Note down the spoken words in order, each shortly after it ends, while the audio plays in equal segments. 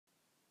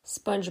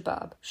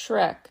SpongeBob,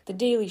 Shrek, The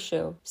Daily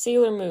Show,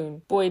 Sailor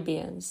Moon, boy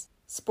bands,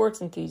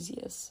 sports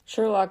enthusiasts,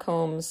 Sherlock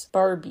Holmes,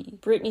 Barbie,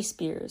 Britney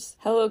Spears,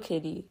 Hello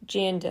Kitty,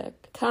 Jandek,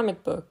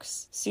 comic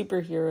books,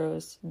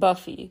 superheroes,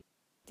 Buffy.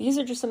 These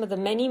are just some of the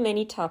many,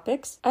 many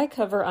topics I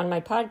cover on my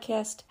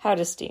podcast, How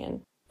to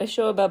Stan, a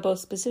show about both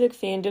specific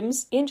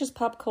fandoms and just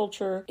pop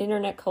culture,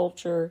 internet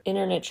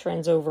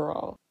trends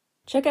overall.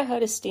 Check out How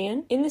to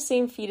Stan in the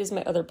same feed as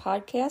my other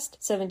podcast,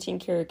 17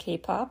 Karat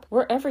K-Pop,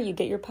 wherever you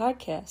get your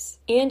podcasts.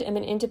 And I'm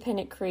an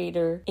independent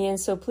creator, and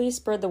so please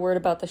spread the word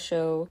about the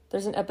show.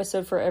 There's an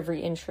episode for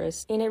every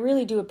interest, and I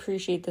really do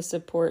appreciate the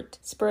support,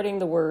 spreading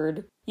the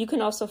word. You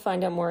can also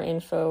find out more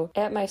info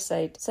at my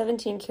site,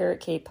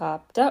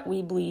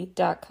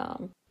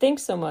 17karatkpop.weebly.com.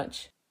 Thanks so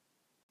much.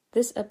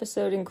 This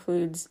episode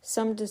includes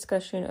some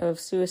discussion of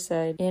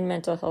suicide and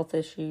mental health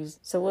issues,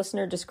 so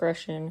listener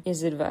discretion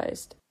is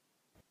advised.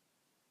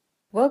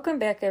 Welcome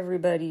back,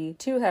 everybody,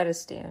 to How to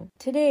Stan.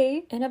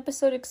 Today, an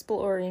episode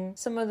exploring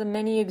some of the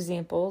many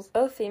examples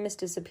of famous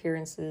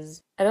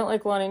disappearances. I don't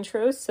like long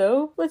intros,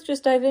 so let's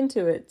just dive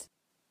into it.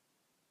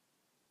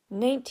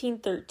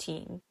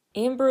 1913.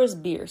 Ambrose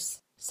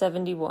Bierce,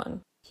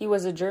 71. He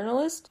was a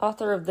journalist,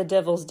 author of The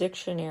Devil's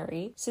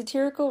Dictionary,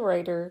 satirical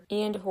writer,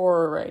 and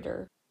horror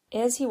writer.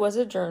 As he was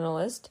a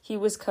journalist, he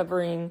was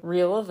covering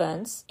real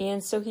events,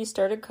 and so he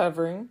started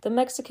covering the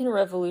Mexican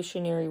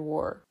Revolutionary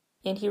War.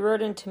 And he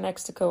rode into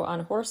Mexico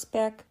on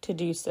horseback to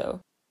do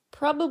so.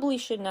 Probably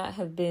should not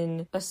have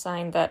been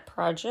assigned that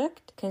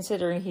project,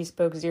 considering he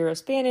spoke zero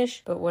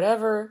Spanish, but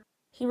whatever.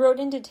 He rode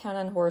into town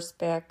on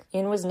horseback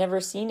and was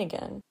never seen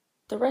again.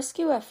 The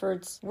rescue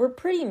efforts were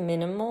pretty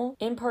minimal,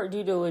 in part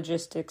due to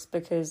logistics,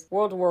 because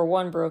World War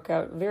I broke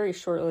out very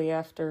shortly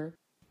after.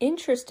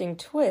 Interesting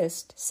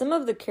twist, some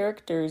of the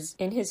characters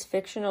in his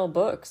fictional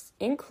books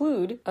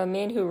include a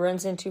man who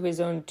runs into his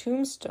own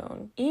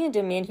tombstone and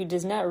a man who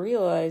does not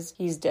realize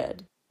he's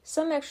dead.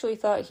 Some actually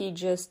thought he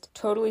just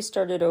totally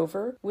started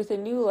over with a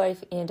new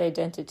life and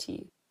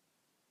identity.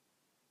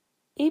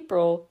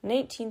 April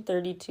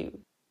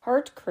 1932.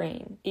 Hart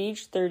Crane,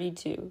 age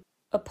 32.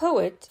 A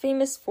poet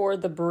famous for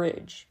The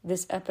Bridge,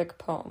 this epic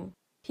poem.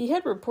 He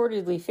had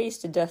reportedly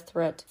faced a death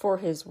threat for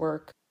his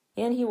work,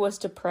 and he was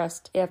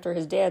depressed after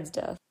his dad's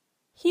death.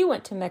 He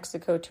went to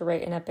Mexico to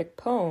write an epic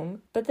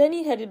poem, but then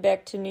he headed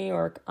back to New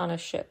York on a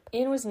ship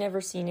and was never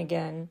seen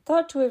again,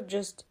 thought to have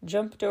just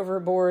jumped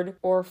overboard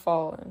or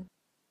fallen.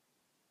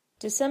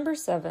 December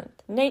 7th,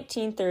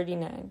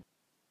 1939.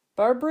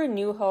 Barbara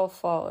Newhall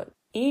Follett,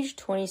 age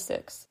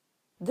 26.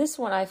 This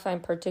one I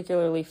find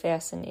particularly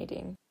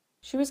fascinating.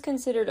 She was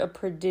considered a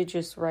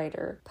prodigious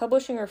writer,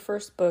 publishing her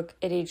first book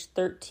at age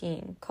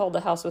 13, called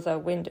The House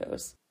Without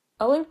Windows.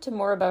 I'll link to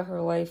more about her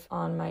life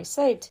on my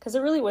site, because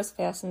it really was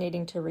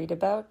fascinating to read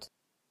about.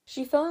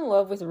 She fell in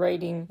love with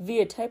writing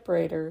via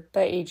typewriter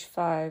by age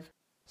 5,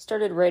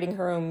 started writing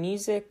her own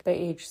music by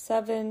age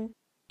 7,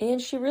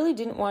 and she really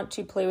didn't want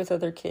to play with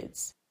other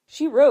kids.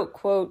 She wrote,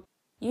 quote,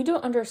 "You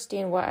don't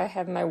understand why I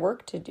have my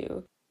work to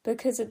do,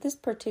 because at this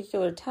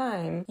particular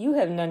time, you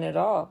have none at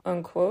all,"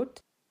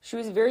 unquote. She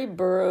was very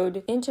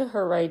burrowed into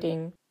her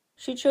writing.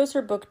 She chose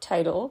her book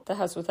title, The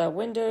House Without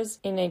Windows,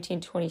 in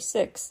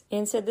 1926,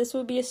 and said this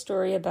would be a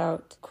story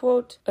about,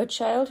 quote, a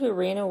child who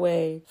ran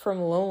away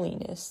from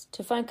loneliness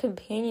to find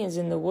companions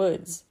in the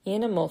woods,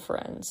 animal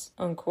friends,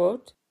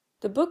 unquote.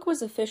 The book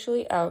was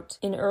officially out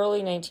in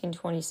early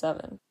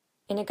 1927,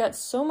 and it got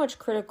so much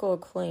critical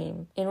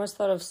acclaim and was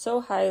thought of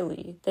so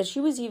highly that she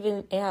was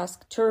even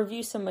asked to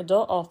review some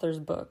adult authors'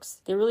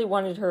 books. They really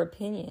wanted her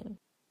opinion.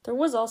 There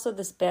was also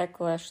this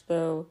backlash,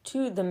 though,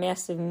 to the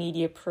massive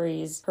media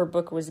praise her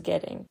book was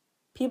getting.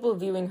 People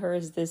viewing her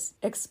as this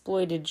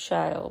exploited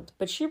child.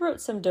 But she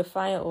wrote some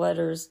defiant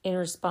letters in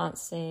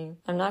response saying,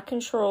 "I'm not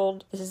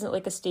controlled. This isn't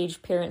like a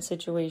staged parent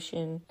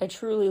situation. I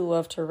truly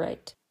love to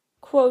write."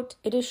 Quote,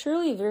 "It is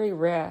surely very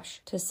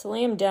rash to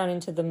slam down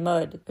into the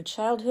mud a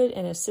childhood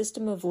and a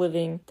system of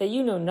living that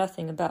you know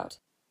nothing about.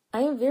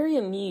 I am very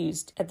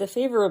amused at the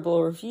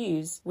favorable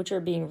reviews which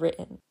are being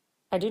written.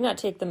 I do not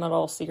take them at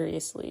all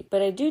seriously,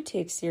 but I do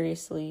take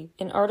seriously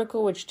an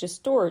article which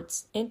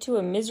distorts into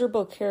a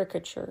miserable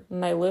caricature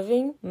my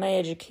living, my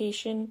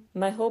education,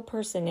 my whole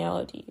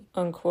personality,"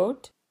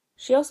 unquote.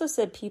 She also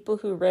said people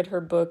who read her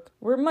book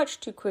were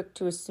much too quick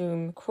to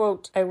assume,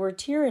 quote, "I were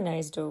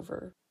tyrannized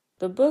over.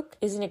 The book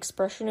is an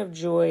expression of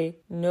joy,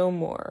 no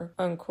more,"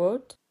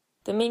 unquote.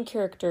 The main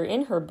character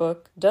in her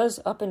book does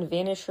up and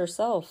vanish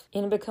herself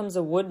and becomes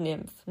a wood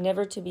nymph,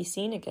 never to be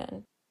seen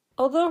again.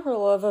 Although her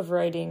love of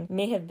writing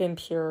may have been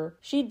pure,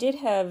 she did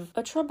have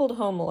a troubled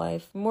home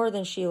life more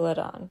than she let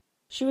on.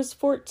 She was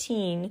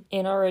 14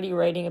 and already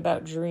writing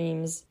about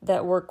dreams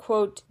that were,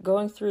 quote,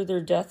 "going through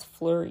their death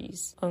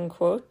flurries,"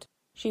 unquote.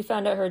 She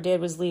found out her dad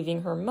was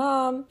leaving her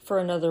mom for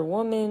another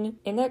woman,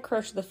 and that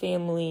crushed the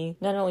family,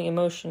 not only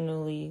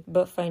emotionally,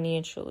 but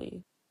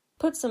financially.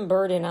 Put some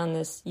burden on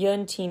this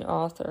young teen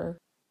author.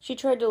 She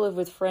tried to live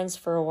with friends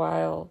for a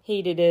while,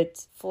 hated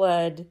it,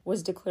 fled,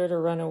 was declared a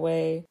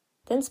runaway.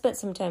 then spent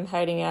some time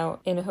hiding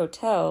out in a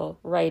hotel,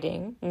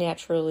 writing,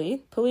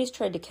 naturally. Police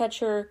tried to catch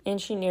her,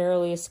 and she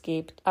narrowly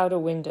escaped out a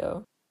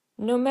window.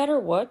 No matter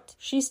what,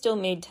 she still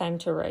made time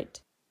to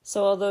write.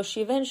 So although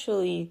she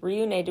eventually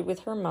reunited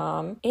with her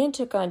mom and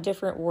took on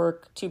different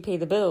work to pay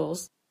the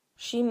bills,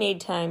 she made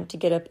time to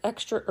get up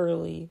extra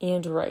early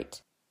and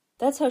write.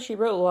 That's how she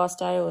wrote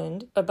Lost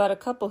Island, about a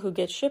couple who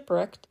get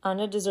shipwrecked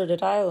on a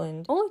deserted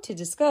island, only to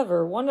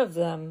discover one of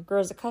them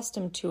grows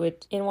accustomed to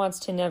it and wants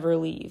to never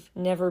leave,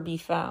 never be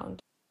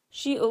found.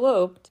 She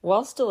eloped,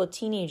 while still a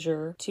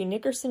teenager, to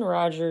Nickerson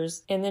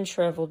Rogers and then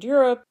traveled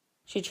Europe.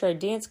 She tried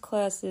dance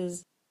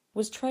classes,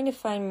 was trying to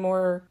find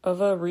more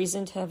of a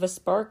reason to have a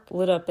spark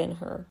lit up in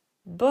her.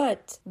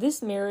 But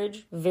this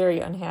marriage,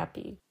 very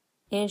unhappy.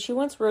 And she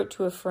once wrote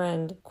to a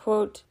friend,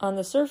 quote, "On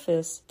the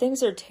surface,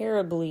 things are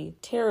terribly,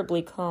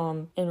 terribly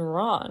calm and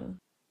wrong.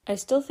 I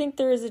still think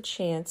there is a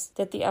chance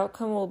that the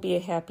outcome will be a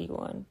happy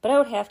one, but I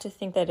would have to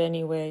think that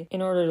anyway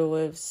in order to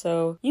live,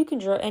 so you can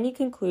draw any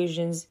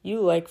conclusions you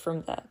like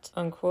from that,"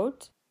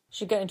 unquote.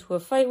 She got into a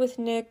fight with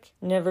Nick,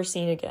 never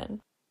seen again.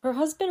 Her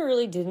husband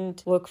really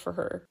didn't look for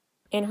her,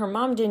 and her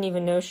mom didn't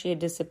even know she had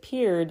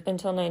disappeared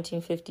until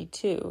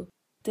 1952.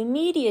 The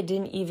media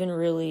didn't even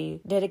really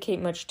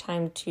dedicate much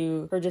time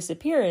to her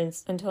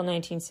disappearance until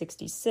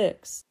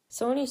 1966,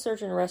 so any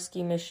search and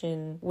rescue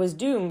mission was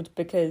doomed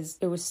because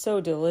it was so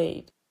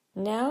delayed.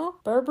 Now,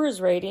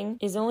 Barbara's writing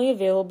is only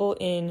available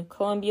in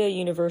Columbia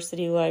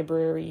University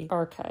Library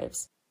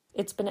archives.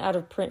 It's been out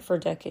of print for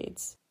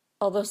decades.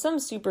 Although some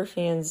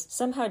superfans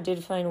somehow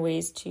did find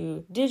ways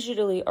to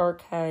digitally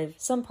archive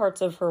some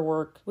parts of her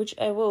work, which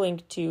I will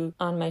link to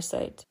on my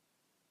site.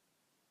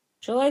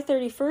 July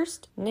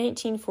 31st,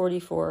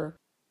 1944.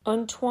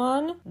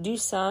 Antoine de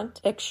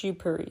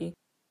Saint-Exupéry,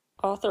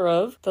 author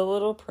of The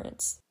Little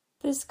Prince.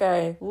 This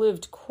guy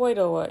lived quite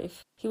a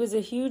life. He was a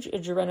huge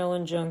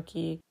adrenaline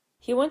junkie.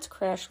 He once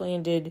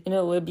crash-landed in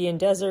a Libyan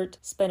desert,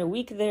 spent a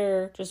week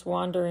there, just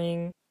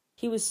wandering.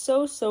 He was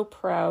so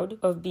proud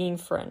of being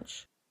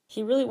French.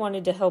 He really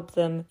wanted to help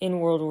them in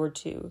World War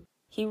II.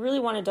 He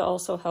really wanted to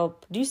also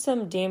help do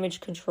some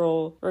damage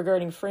control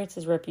regarding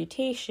France's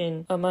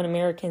reputation among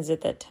Americans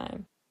at that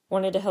time.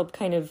 Wanted to help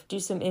kind of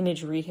do some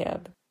image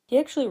rehab. He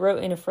actually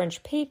wrote in a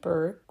French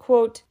paper,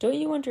 quote, "Don't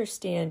you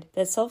understand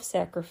that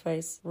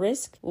self-sacrifice,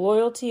 risk,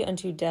 loyalty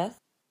unto death,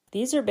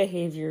 these are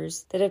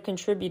behaviors that have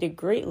contributed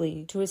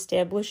greatly to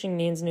establishing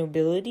man's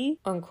nobility,"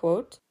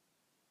 unquote.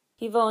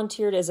 He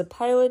volunteered as a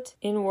pilot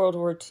in World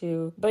War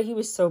II, but he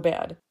was so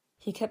bad.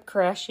 He kept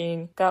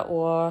crashing, got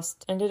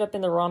lost, ended up in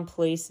the wrong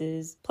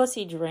places, plus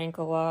he drank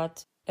a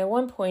lot. At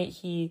one point,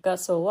 he got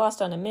so lost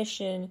on a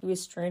mission, he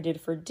was stranded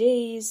for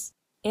days.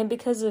 And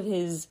because of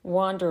his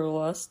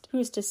wanderlust,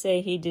 who's to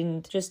say he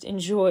didn't just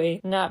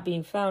enjoy not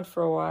being found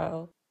for a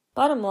while?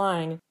 Bottom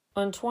line,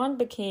 Antoine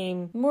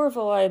became more of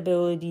a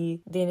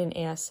liability than an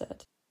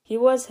asset. He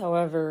was,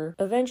 however,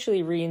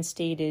 eventually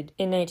reinstated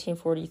in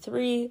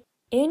 1943,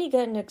 and he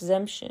got an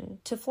exemption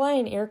to fly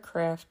an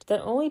aircraft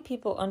that only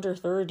people under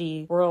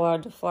 30 were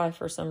allowed to fly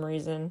for some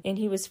reason, and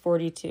he was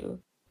 42.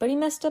 But he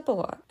messed up a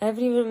lot. I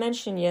haven't even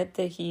mentioned yet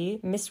that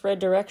he misread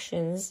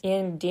directions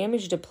and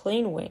damaged a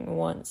plane wing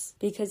once,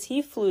 because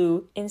he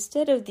flew,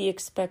 instead of the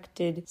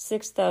expected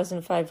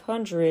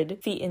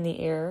 6,500 feet in the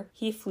air,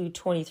 he flew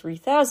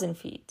 23,000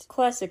 feet.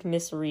 Classic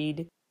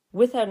misread.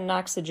 Without an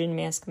oxygen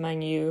mask,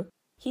 mind you.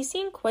 He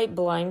seemed quite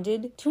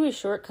blinded to his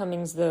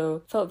shortcomings,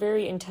 though, felt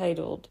very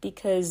entitled,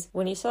 because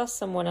when he saw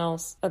someone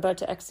else about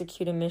to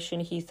execute a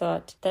mission he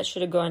thought, that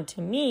should have gone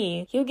to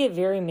me, he would get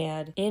very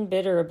mad and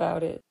bitter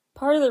about it.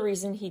 Part of the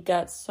reason he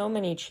got so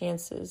many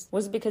chances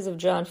was because of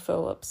John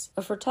Phillips,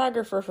 a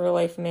photographer for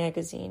Life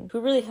magazine, who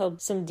really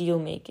helped some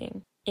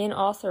deal-making, and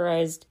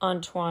authorized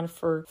Antoine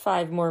for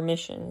 5 more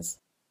missions,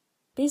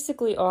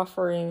 basically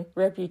offering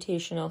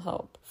reputational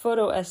help,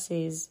 photo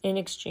essays in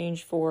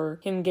exchange for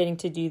him getting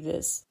to do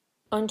this.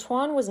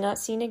 Antoine was not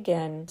seen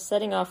again,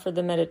 setting off for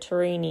the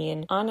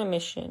Mediterranean on a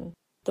mission.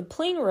 The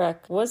plane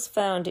wreck was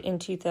found in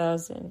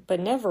 2000, but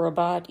never a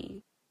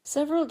body.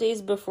 Several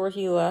days before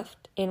he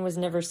left and was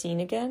never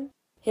seen again,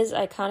 his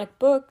iconic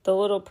book, The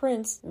Little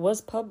Prince, was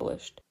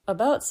published,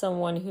 about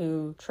someone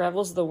who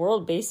travels the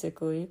world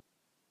basically.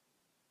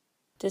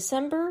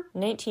 December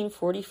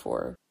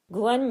 1944.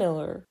 Glenn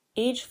Miller,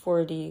 age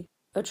 40,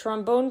 a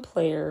trombone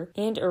player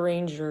and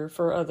arranger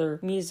for other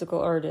musical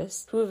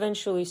artists who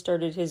eventually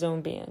started his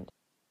own band.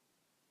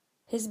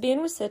 His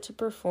band was set to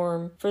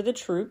perform for the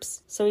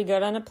troops, so he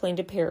got on a plane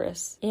to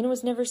Paris and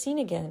was never seen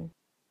again.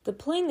 The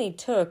plane they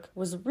took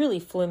was really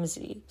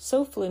flimsy,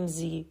 so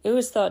flimsy it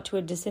was thought to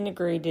have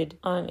disintegrated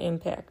on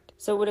impact,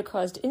 so it would have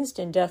caused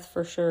instant death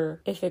for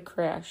sure if it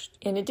crashed,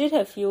 and it did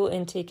have fuel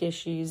intake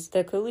issues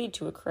that could lead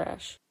to a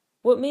crash.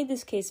 What made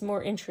this case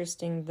more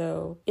interesting,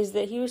 though, is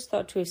that he was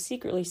thought to have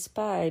secretly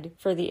spied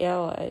for the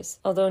Allies,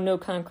 although no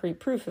concrete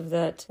proof of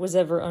that was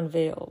ever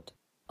unveiled.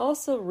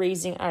 Also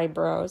raising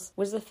eyebrows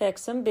was the fact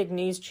some big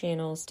news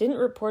channels didn't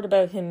report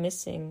about him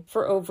missing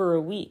for over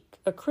a week,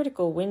 a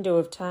critical window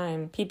of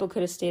time people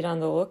could have stayed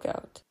on the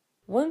lookout.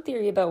 One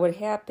theory about what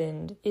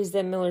happened is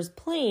that Miller's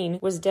plane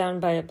was down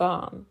by a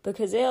bomb,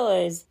 because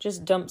Allies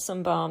just dumped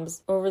some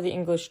bombs over the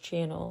English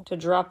Channel to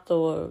drop the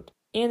load.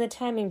 And the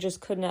timing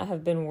just could not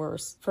have been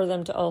worse for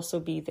them to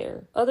also be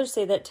there. Others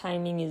say that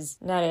timing is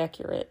not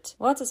accurate.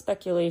 Lots of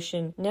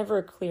speculation, never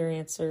a clear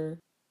answer.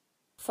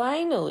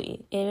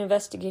 Finally, an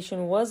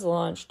investigation was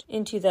launched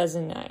in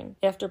 2009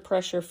 after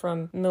pressure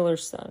from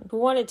Miller's son, who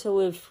wanted to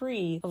live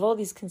free of all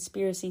these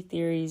conspiracy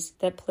theories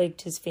that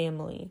plagued his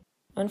family.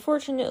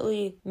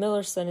 Unfortunately,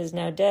 Miller's son is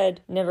now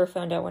dead, never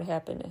found out what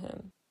happened to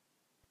him.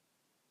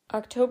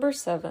 October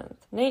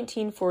 7th,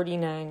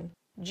 1949.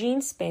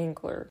 Jean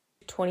Spangler,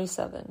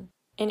 27.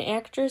 An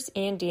actress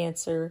and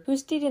dancer who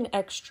stayed an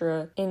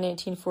extra in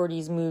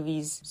 1940s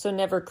movies, so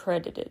never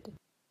credited.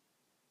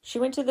 She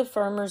went to the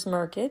farmer's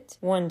market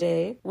one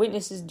day.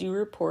 Witnesses do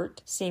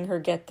report seeing her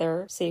get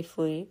there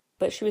safely,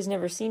 but she was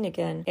never seen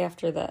again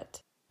after that.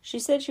 She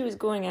said she was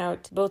going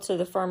out both to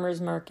the farmer's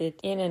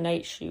market and a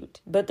night shoot,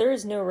 but there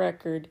is no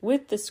record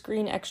with the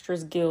Screen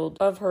Extras Guild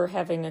of her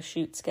having a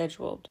shoot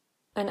scheduled.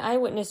 An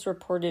eyewitness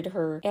reported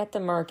her at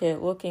the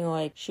market looking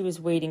like she was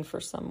waiting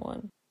for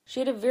someone. She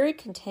had a very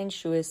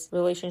contentious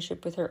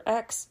relationship with her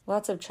ex,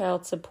 lots of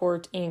child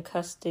support and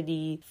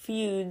custody,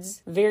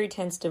 feuds, very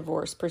tense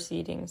divorce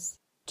proceedings.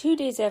 2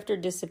 days after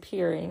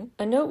disappearing,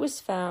 a note was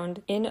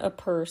found in a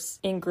purse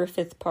in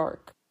Griffith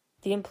Park.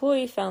 The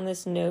employee found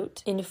this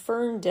note in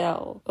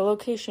Ferndale, a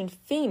location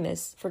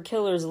famous for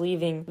killers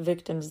leaving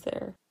victims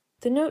there.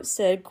 The note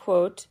said,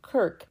 quote,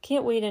 "Kirk,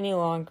 can't wait any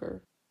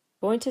longer.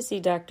 Going to see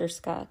Dr.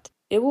 Scott.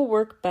 It will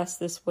work best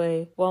this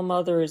way while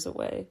Mother is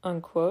away,"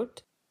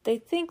 unquote. They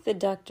think the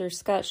Dr.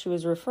 Scott she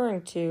was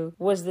referring to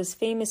was this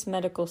famous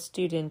medical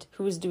student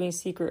who was doing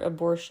secret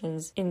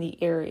abortions in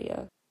the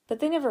area,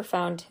 but they never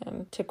found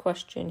him to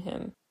question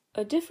him.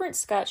 A different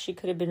Scott she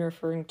could have been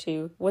referring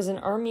to was an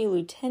Army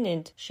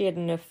lieutenant she had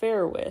an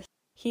affair with.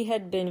 He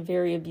had been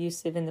very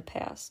abusive in the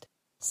past.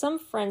 Some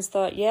friends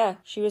thought, yeah,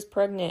 she was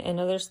pregnant, and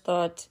others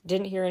thought,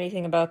 didn't hear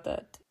anything about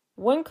that.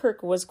 One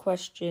Kirk was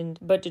questioned,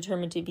 but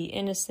determined to be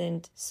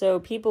innocent, so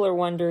people are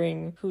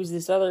wondering, who's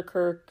this other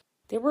Kirk?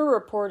 There were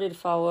reported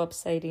follow-up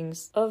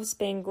sightings of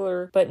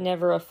Spangler, but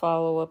never a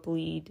follow-up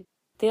lead.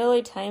 The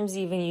LA Times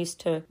even used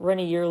to run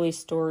a yearly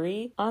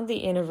story on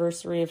the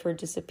anniversary of her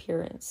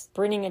disappearance,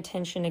 bringing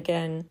attention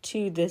again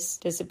to this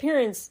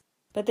disappearance,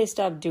 but they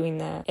stopped doing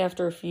that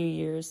after a few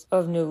years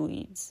of no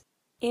leads.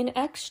 An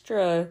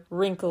extra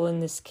wrinkle in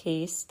this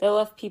case that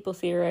left people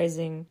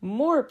theorizing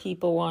more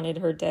people wanted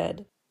her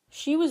dead.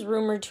 She was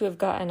rumored to have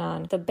gotten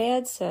on the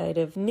bad side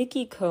of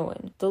Mickey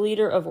Cohen, the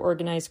leader of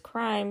organized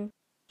crime.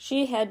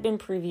 She had been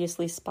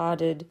previously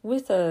spotted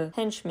with a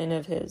henchman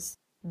of his.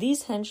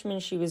 These henchmen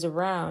she was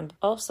around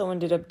also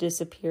ended up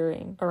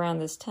disappearing around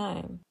this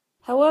time.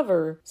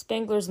 However,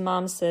 Spangler's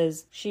mom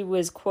says she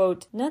was,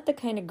 quote, "not the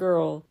kind of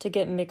girl to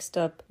get mixed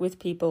up with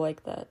people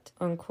like that,"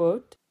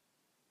 unquote.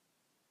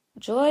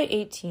 July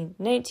 18,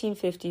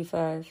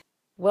 1955.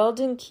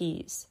 Weldon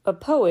Keys, a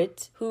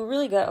poet who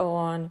really got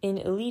along in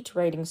elite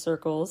writing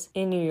circles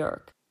in New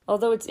York.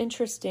 Although it's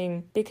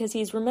interesting because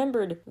he's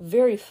remembered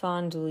very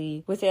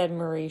fondly with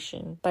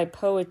admiration by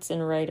poets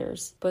and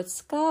writers, but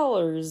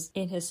scholars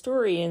and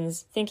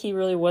historians think he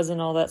really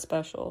wasn't all that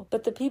special.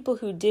 But the people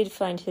who did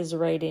find his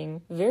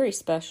writing very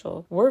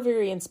special were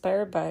very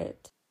inspired by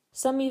it.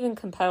 Some even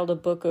compiled a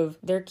book of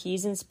their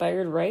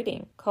Keys-inspired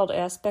writing called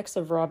Aspects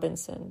of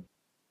Robinson.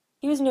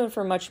 He was known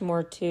for much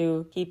more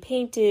too. He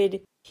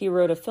painted, he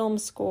wrote a film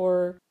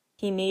score,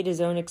 he made his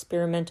own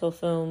experimental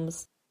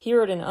films. He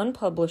wrote an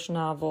unpublished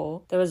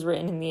novel that was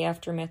written in the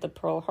aftermath of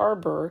Pearl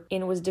Harbor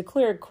and was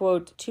declared,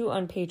 quote, "too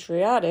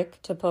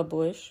unpatriotic to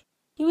publish."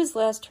 He was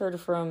last heard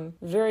from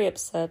very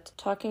upset,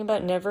 talking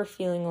about never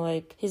feeling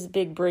like his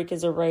big break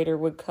as a writer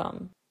would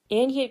come.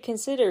 And he had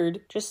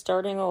considered just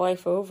starting a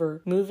life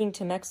over, moving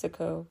to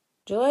Mexico.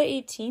 July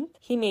 18th,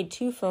 he made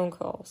 2 phone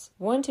calls.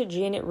 One to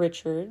Janet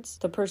Richards,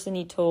 the person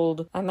he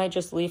told, "I might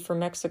just leave for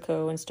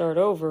Mexico and start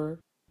over,"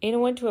 and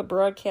one to a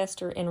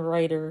broadcaster and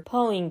writer,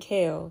 Pauline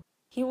Kael.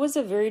 He was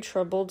a very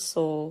troubled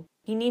soul.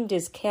 He named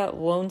his cat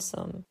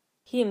Lonesome.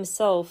 He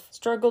himself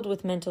struggled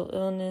with mental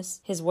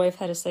illness. His wife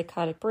had a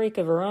psychotic break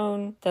of her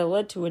own that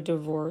led to a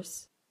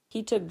divorce.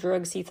 He took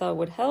drugs he thought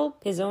would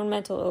help his own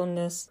mental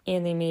illness,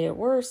 and they made it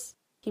worse.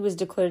 He was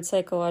declared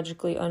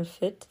psychologically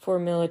unfit for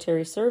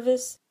military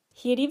service.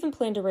 He had even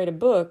planned to write a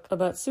book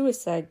about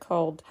suicide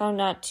called How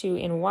Not to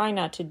and Why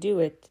Not to Do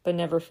It, but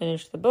never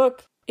finished the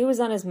book. It was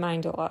on his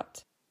mind a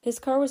lot. His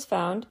car was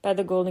found by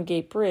the Golden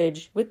Gate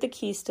Bridge with the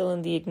key still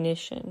in the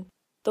ignition.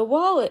 The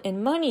wallet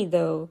and money,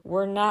 though,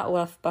 were not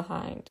left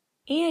behind.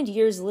 And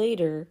years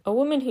later, a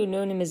woman who'd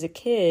known him as a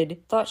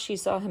kid thought she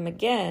saw him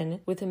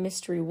again with a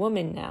mystery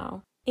woman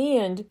now.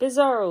 And,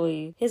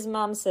 bizarrely, his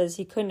mom says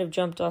he couldn't have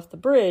jumped off the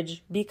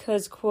bridge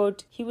because,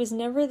 quote, "he was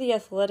never the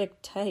athletic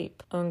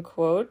type,"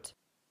 unquote.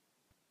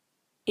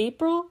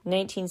 April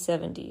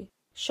 1970.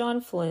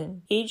 Sean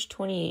Flynn, age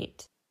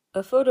 28.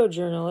 A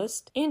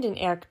photojournalist and an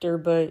actor,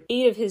 but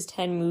 8 of his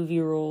 10 movie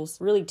roles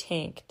really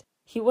tanked.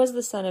 He was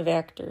the son of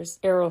actors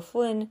Errol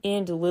Flynn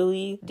and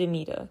Lily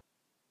DeMita.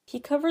 He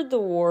covered the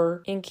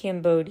war in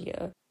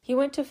Cambodia. He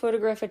went to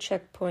photograph a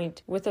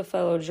checkpoint with a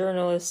fellow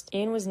journalist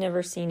and was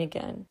never seen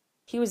again.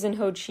 He was in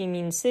Ho Chi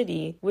Minh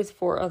City with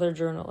 4 other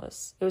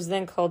journalists. It was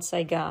then called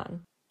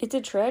Saigon. It's a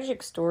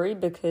tragic story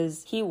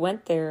because he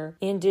went there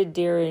and did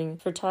daring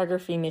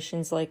photography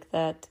missions like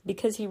that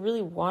because he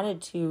really wanted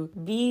to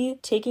be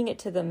taking it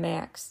to the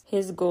max,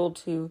 his goal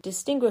to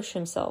distinguish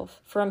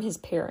himself from his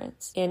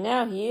parents. And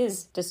now he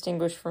is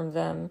distinguished from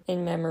them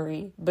in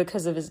memory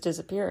because of his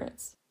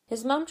disappearance.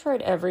 His mom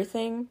tried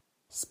everything,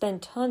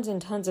 spent tons and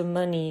tons of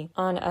money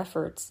on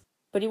efforts,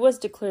 but he was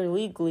declared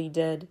legally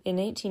dead in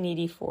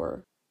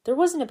 1984. There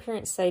was an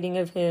apparent sighting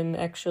of him,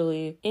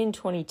 actually, in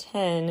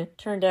 2010.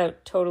 Turned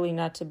out totally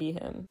not to be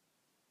him.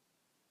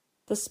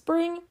 The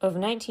spring of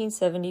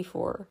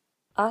 1974.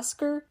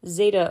 Oscar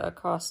Zeta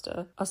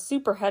Acosta, a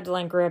super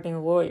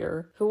headline-grabbing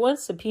lawyer who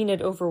once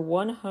subpoenaed over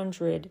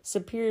 100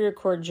 Superior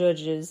Court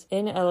judges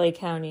in LA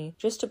County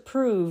just to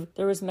prove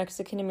there was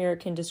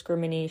Mexican-American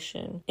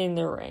discrimination in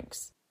their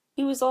ranks.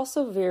 He was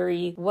also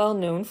very well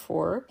known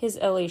for his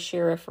LA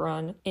sheriff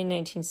run in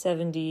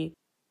 1970.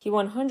 He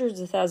won hundreds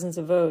of thousands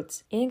of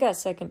votes and got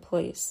second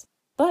place.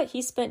 But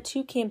he spent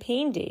 2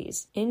 campaign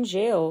days in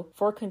jail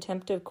for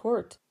contempt of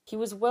court. He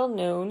was well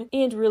known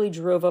and really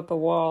drove up a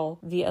wall,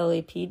 the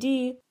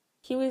LAPD.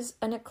 He was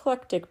an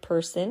eclectic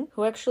person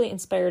who actually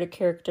inspired a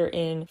character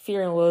in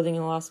Fear and Loathing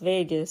in Las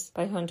Vegas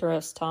by Hunter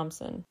S.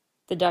 Thompson,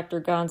 the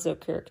Dr. Gonzo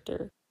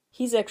character.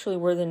 He's actually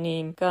where the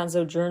name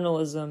Gonzo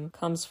journalism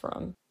comes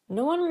from.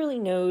 No one really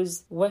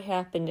knows what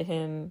happened to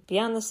him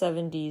beyond the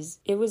 70s.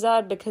 It was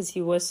odd because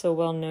he was so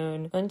well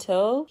known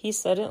until he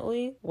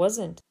suddenly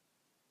wasn't.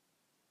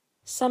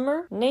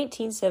 Summer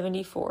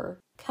 1974.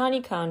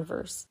 Connie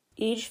Converse,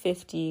 age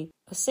 50,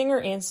 a singer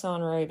and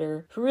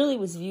songwriter who really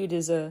was viewed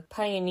as a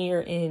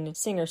pioneer in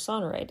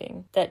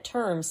singer-songwriting. That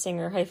term,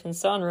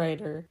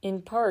 singer-songwriter,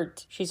 in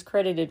part, she's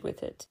credited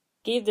with it,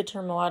 gave the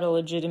term a lot of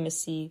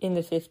legitimacy in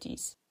the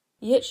 50s.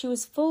 Yet she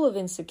was full of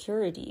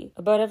insecurity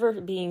about ever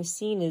being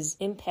seen as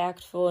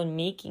impactful and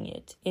making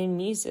it in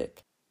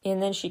music.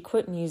 And then she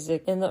quit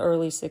music in the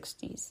early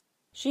 60s.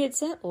 She had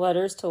sent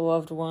letters to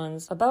loved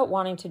ones about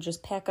wanting to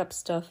just pack up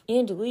stuff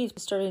and leave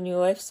to start a new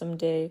life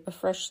someday, a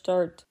fresh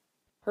start.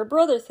 Her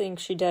brother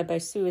thinks she died by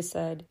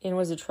suicide and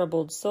was a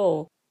troubled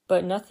soul,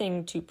 but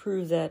nothing to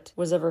prove that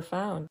was ever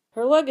found.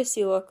 Her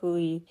legacy,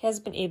 luckily, has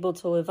been able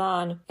to live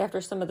on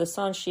after some of the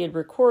songs she had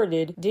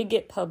recorded did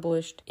get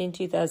published in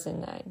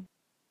 2009.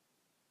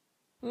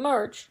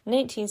 March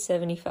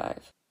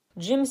 1975.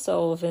 Jim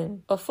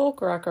Sullivan, a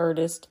folk rock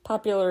artist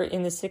popular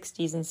in the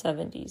 60s and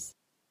 70s.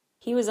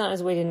 He was on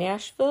his way to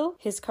Nashville.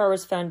 His car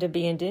was found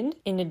abandoned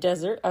in a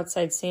desert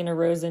outside Santa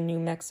Rosa, New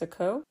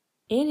Mexico,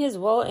 and his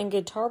wallet and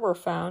guitar were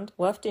found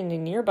left in a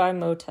nearby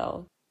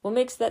motel. What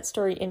makes that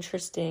story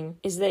interesting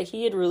is that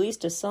he had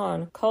released a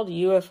song called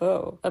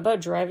UFO about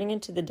driving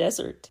into the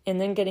desert and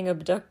then getting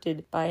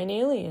abducted by an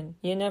alien.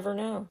 You never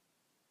know.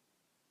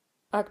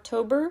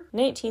 October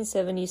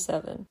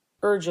 1977.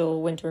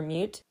 Virgil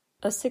Wintermute,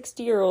 a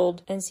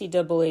 60-year-old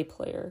NCAA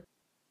player.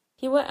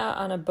 He went out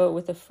on a boat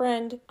with a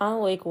friend on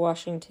Lake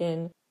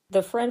Washington.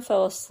 The friend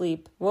fell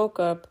asleep, woke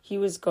up, he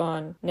was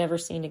gone, never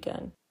seen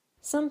again.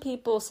 Some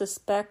people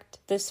suspect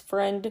this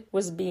friend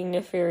was being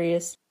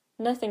nefarious.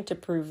 Nothing to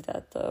prove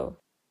that, though.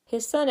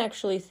 His son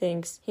actually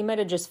thinks he might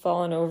have just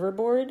fallen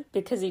overboard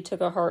because he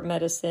took a heart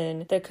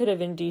medicine that could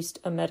have induced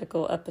a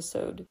medical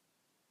episode.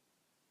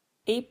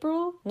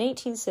 April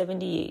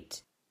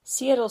 1978.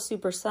 Seattle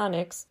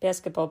Supersonics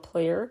basketball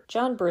player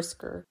John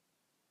Brisker.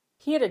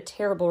 He had a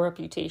terrible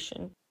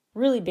reputation,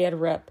 really bad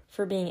rep,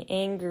 for being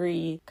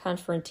angry,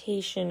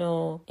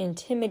 confrontational,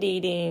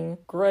 intimidating,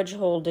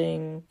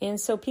 grudge-holding, and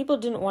so people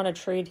didn't want to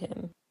trade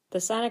him. The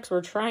Sonics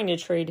were trying to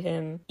trade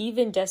him,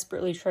 even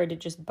desperately tried to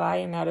just buy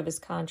him out of his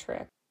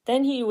contract.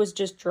 Then he was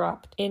just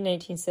dropped in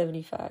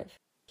 1975.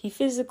 He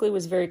physically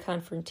was very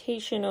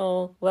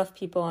confrontational, left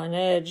people on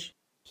edge.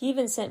 He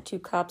even sent 2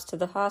 cops to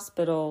the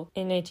hospital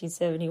in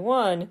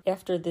 1971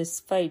 after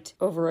this fight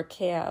over a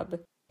cab.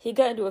 He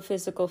got into a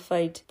physical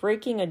fight,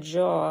 breaking a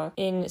jaw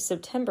in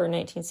September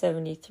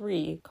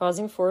 1973,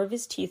 causing 4 of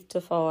his teeth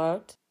to fall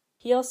out.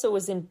 He also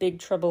was in big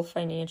trouble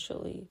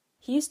financially.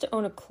 He used to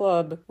own a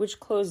club, which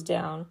closed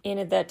down, and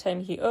at that time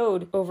he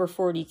owed over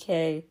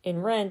 $40,000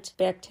 in rent,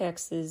 back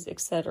taxes,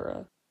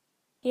 etc.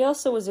 He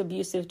also was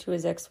abusive to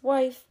his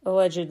ex-wife,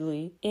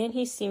 allegedly, and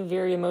he seemed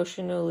very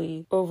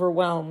emotionally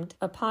overwhelmed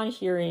upon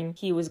hearing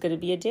he was going to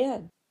be a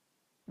dad.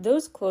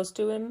 Those close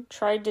to him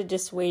tried to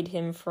dissuade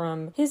him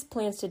from his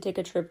plans to take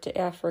a trip to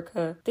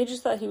Africa. They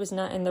just thought he was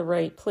not in the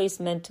right place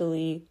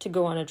mentally to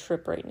go on a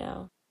trip right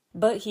now.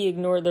 But he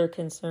ignored their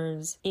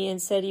concerns and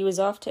said he was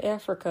off to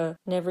Africa,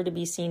 never to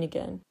be seen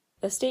again.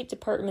 A State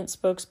Department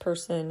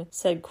spokesperson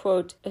said,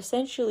 quote,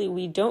 "Essentially,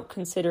 we don't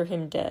consider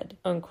him dead,"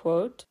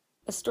 unquote.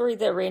 A story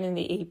that ran in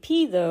the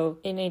AP, though,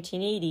 in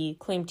 1980,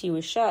 claimed he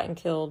was shot and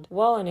killed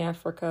while in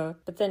Africa.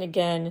 But then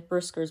again,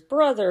 Brisker's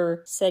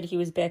brother said he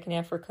was back in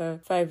Africa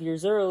 5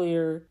 years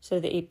earlier, so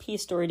the AP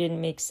story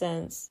didn't make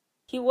sense.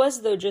 He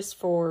was, though, just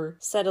for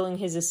settling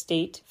his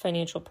estate,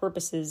 financial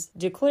purposes,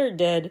 declared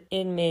dead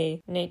in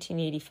May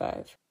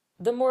 1985.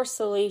 The more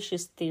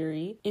salacious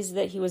theory is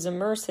that he was a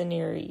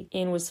mercenary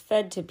and was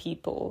fed to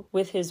people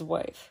with his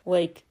wife,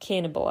 like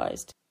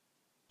cannibalized.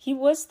 He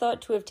was thought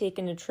to have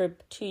taken a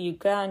trip to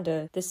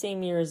Uganda the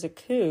same year as a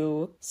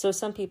coup, so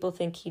some people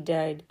think he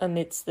died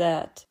amidst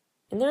that.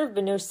 And there have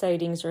been no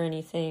sightings or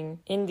anything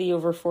in the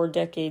over 4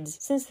 decades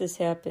since this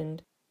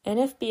happened. An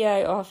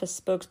FBI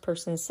office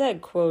spokesperson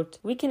said, quote,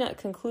 "We cannot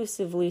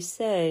conclusively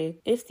say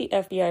if the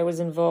FBI was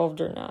involved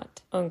or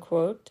not,"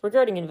 unquote,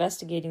 regarding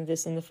investigating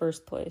this in the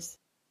first place.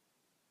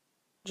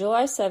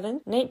 July 7,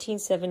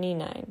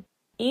 1979.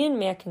 Ian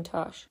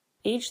McIntosh,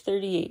 age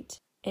 38,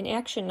 an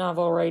action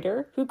novel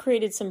writer who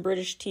created some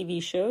British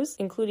TV shows,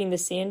 including The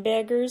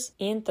Sandbaggers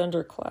and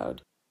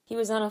Thundercloud. He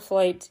was on a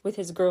flight with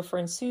his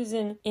girlfriend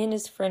Susan and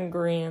his friend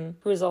Graham,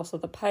 who is also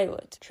the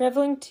pilot,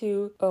 traveling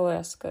to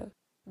Alaska.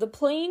 The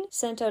plane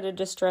sent out a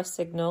distress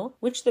signal,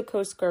 which the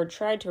Coast Guard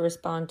tried to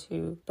respond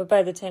to, but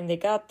by the time they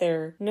got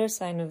there, no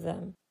sign of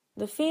them.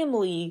 The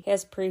family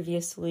has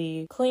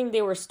previously claimed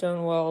they were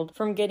stonewalled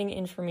from getting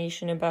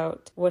information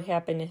about what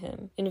happened to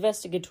him,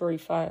 investigatory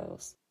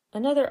files.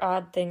 Another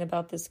odd thing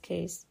about this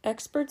case,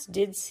 experts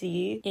did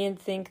see and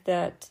think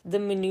that the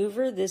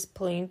maneuver this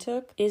plane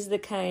took is the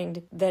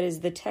kind that is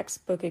the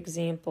textbook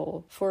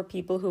example for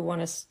people who want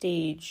to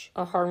stage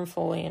a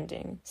harmful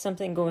landing,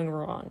 something going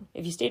wrong.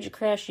 If you stage a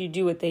crash, you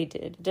do what they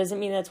did. Doesn't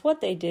mean that's what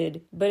they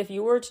did, but if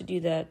you were to do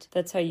that,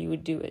 that's how you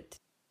would do it.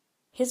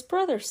 His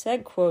brother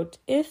said, quote,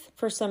 if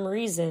for some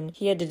reason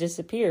he had to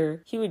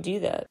disappear, he would do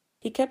that.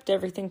 He kept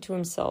everything to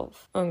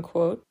himself,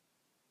 unquote.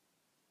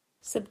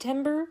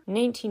 September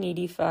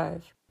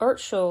 1985. Art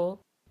Scholl,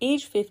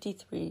 age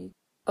 53.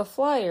 A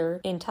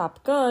flyer in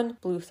Top Gun,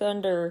 Blue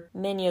Thunder,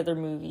 many other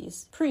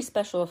movies,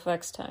 pre-special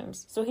effects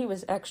times, so he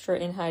was extra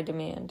in high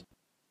demand.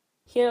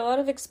 He had a lot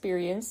of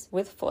experience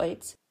with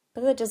flights,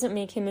 but that doesn't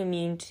make him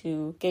immune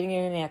to getting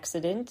in an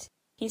accident.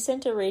 He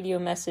sent a radio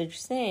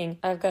message saying,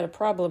 "I've got a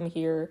problem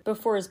here,"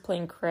 before his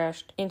plane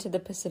crashed into the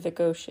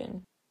Pacific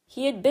Ocean.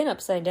 He had been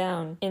upside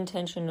down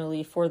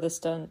intentionally for the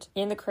stunt,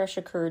 and the crash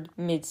occurred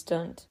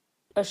mid-stunt.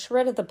 A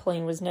shred of the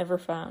plane was never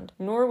found,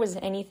 nor was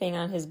anything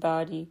on his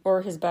body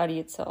or his body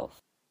itself.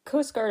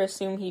 Coast Guard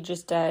assumed he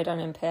just died on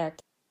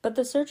impact, but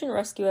the search and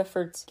rescue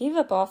efforts gave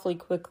up awfully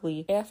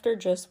quickly after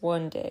just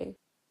 1 day.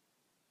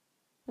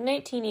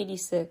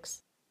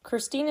 1986.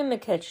 Christina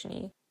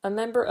McKechnie, a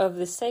member of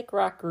the psych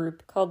rock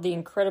group called the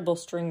Incredible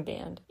String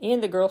Band,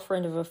 and the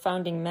girlfriend of a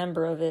founding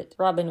member of it,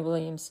 Robin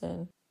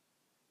Williamson.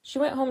 She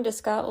went home to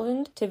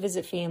Scotland to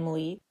visit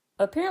family,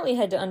 apparently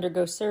had to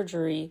undergo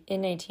surgery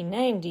in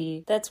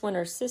 1990. That's when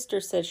her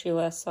sister said she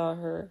last saw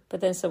her,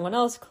 but then someone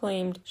else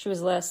claimed she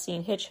was last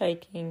seen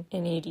hitchhiking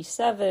in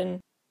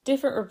 87.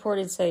 Different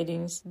reported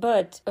sightings,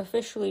 but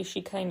officially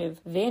she kind of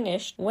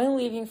vanished when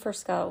leaving for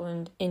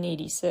Scotland in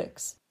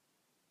 86.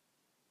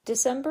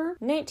 December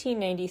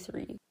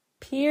 1993.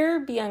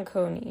 Pierre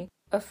Bianconi,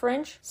 a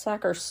French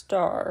soccer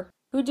star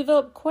who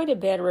developed quite a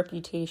bad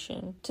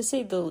reputation, to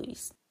say the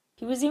least.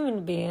 He was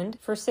even banned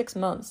for 6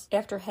 months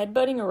after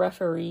headbutting a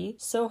referee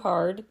so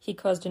hard he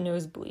caused a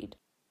nosebleed.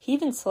 He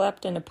even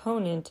slapped an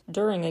opponent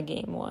during a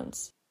game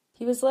once.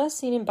 He was last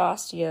seen in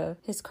Bastia.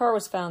 His car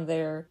was found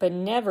there, but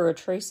never a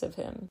trace of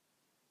him.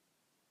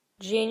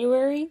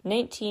 January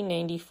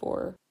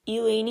 1994.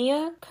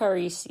 Ilenia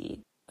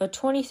Carisi, a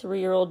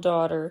 23-year-old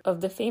daughter of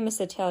the famous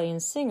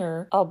Italian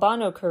singer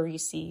Albano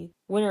Carisi,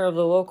 winner of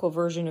the local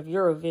version of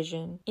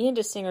Eurovision, and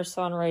a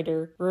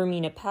singer-songwriter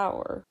Romina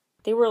Power.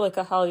 They were like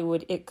a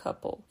Hollywood it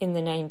couple in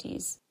the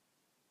 90s.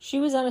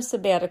 She was on a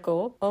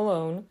sabbatical,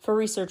 alone, for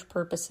research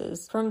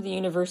purposes, from the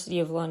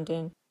University of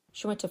London.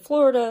 She went to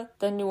Florida,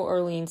 then New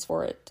Orleans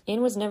for it,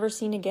 and was never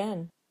seen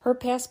again. Her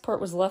passport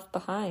was left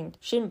behind.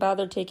 She didn't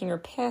bother taking her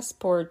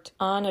passport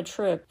on a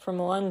trip from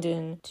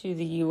London to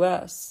the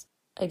US.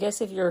 I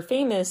guess if you're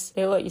famous,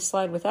 they let you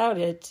slide without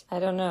it. I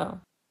don't know.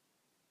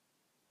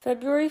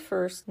 February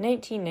 1st,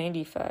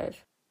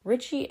 1995.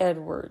 Richie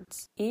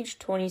Edwards, age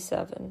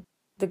 27.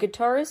 The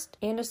guitarist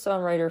and a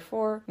songwriter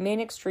for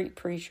Manic Street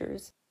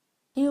Preachers.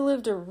 He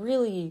lived a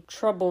really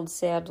troubled,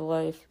 sad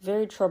life,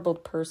 very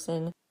troubled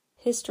person,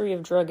 history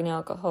of drug and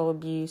alcohol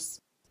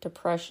abuse,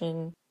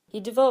 depression. He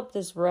developed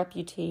this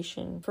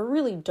reputation for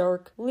really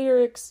dark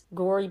lyrics,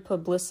 gory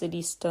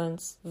publicity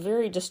stunts,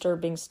 very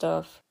disturbing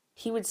stuff.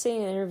 He would say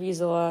in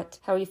interviews a lot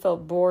how he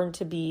felt born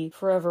to be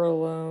forever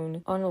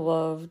alone,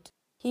 unloved.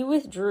 He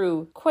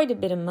withdrew quite a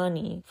bit of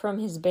money from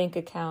his bank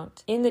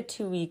account in the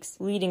 2 weeks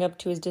leading up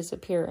to his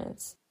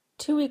disappearance.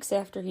 2 weeks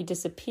after he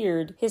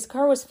disappeared, his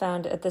car was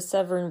found at the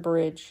Severn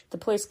Bridge, the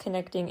place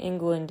connecting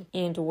England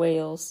and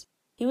Wales.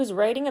 He was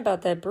writing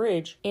about that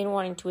bridge and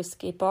wanting to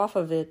escape off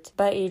of it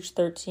by age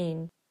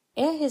 13.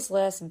 At his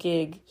last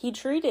gig, he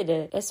treated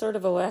it as sort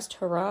of a last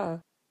hurrah.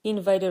 He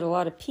invited a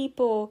lot of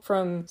people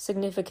from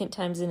significant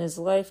times in his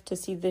life to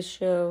see this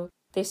show.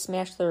 They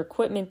smashed their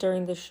equipment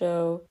during the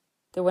show.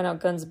 They went out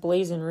guns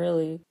blazing,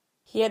 really.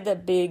 He had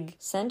that big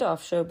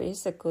send-off show,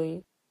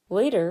 basically.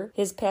 Later,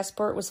 his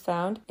passport was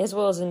found, as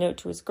well as a note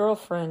to his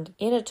girlfriend,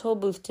 and a toll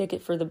booth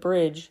ticket for the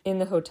bridge in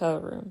the hotel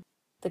room.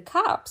 The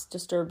cops,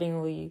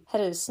 disturbingly, had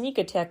a sneak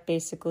attack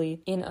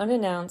basically, an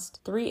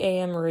unannounced 3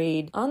 a.m.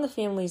 raid on the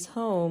family's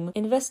home,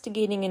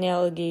 investigating an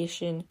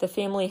allegation the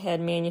family had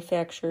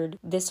manufactured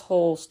this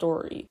whole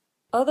story.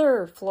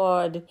 Other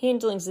flawed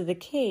handlings of the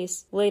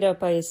case laid out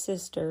by his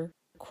sister.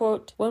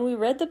 Quote, "When we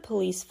read the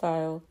police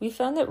file, we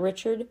found that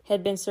Richard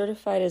had been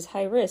certified as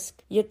high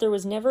risk, yet there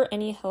was never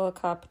any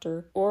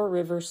helicopter or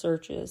river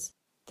searches.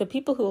 The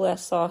people who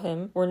last saw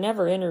him were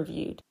never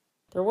interviewed.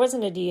 There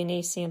wasn't a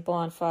DNA sample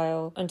on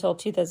file until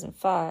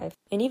 2005,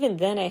 and even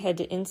then I had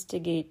to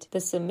instigate the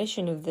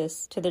submission of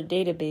this to their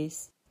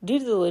database. Due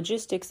to the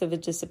logistics of a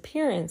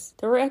disappearance,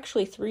 there were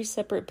actually 3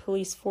 separate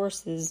police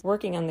forces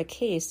working on the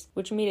case,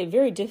 which made it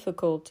very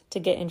difficult to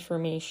get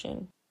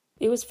information.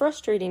 It was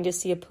frustrating to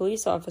see a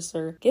police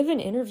officer give an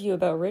interview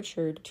about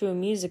Richard to a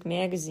music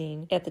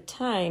magazine at the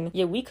time,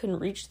 yet we couldn't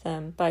reach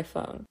them by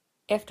phone.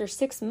 After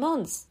 6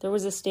 months, there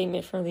was a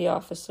statement from the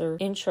officer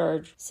in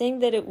charge saying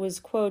that it was,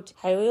 quote,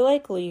 highly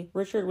likely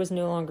Richard was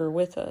no longer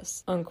with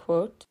us,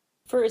 unquote.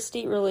 For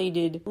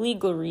estate-related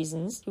legal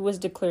reasons, he was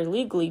declared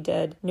legally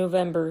dead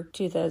November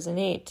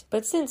 2008,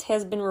 but since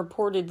has been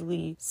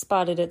reportedly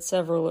spotted at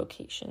several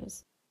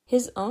locations.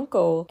 His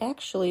uncle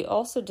actually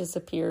also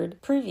disappeared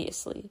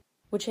previously,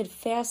 which had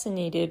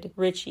fascinated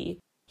Richie.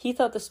 He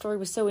thought the story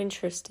was so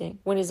interesting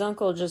when his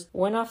uncle just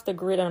went off the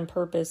grid on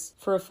purpose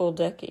for a full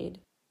decade.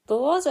 The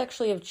laws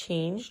actually have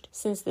changed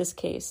since this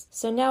case,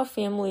 so now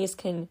families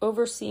can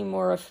oversee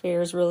more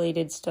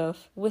affairs-related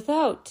stuff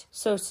without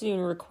so soon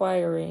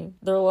requiring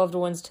their loved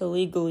ones to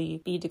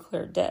legally be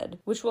declared dead,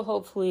 which will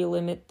hopefully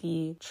limit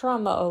the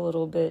trauma a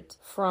little bit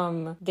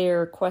from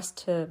their quest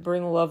to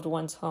bring loved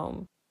ones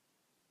home.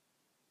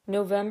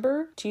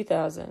 November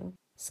 2000.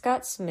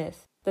 Scott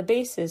Smith, the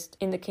bassist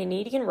in the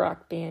Canadian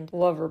rock band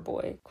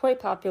Loverboy, quite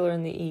popular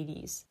in the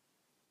 80s.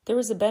 There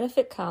was a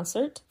benefit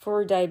concert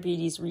for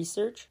diabetes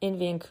research in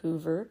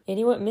Vancouver, and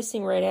he went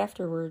missing right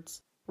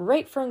afterwards.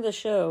 Right from the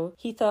show,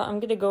 he thought, I'm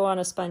going to go on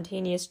a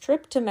spontaneous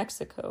trip to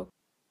Mexico.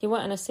 He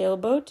went on a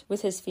sailboat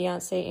with his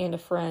fiancée and a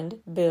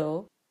friend,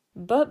 Bill.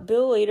 But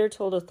Bill later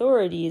told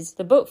authorities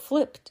the boat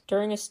flipped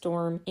during a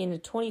storm in a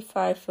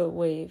 25-foot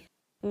wave.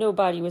 No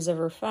body was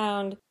ever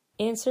found,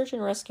 and search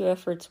and rescue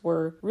efforts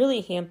were really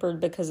hampered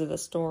because of the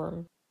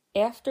storm.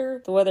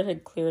 After the weather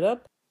had cleared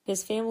up,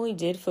 his family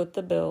did foot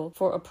the bill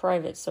for a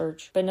private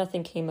search, but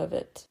nothing came of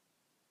it.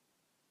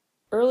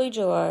 Early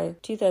July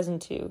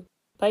 2002.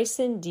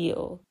 Bison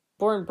Deal,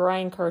 born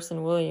Brian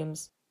Carson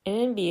Williams,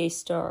 an NBA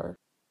star.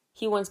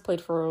 He once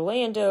played for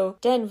Orlando,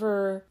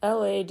 Denver,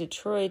 LA,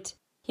 Detroit.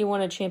 He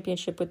won a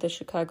championship with the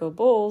Chicago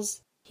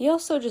Bulls. He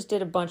also just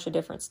did a bunch of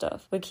different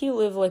stuff. Like, he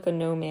lived like a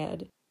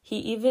nomad. He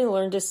even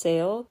learned to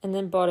sail and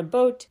then bought a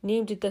boat,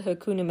 named it the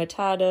Hakuna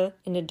Matata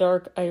in a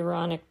dark,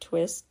 ironic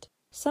twist.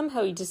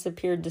 Somehow he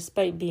disappeared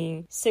despite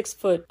being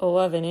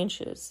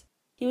 6'11".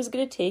 He was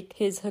going to take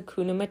his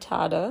Hakuna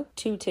Matata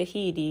to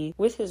Tahiti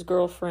with his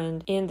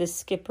girlfriend and the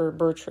skipper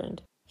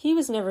Bertrand. He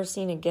was never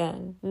seen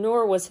again,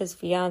 nor was his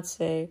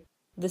fiancée.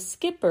 The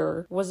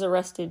skipper was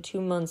arrested 2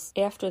 months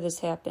after this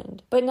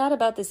happened, but not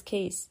about this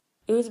case.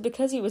 It was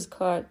because he was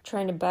caught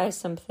trying to buy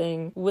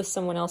something with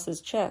someone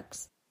else's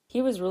checks.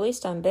 He was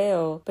released on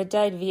bail, but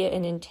died via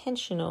an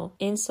intentional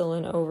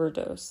insulin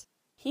overdose.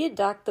 He had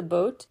docked the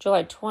boat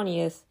July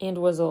 20th and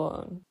was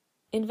alone.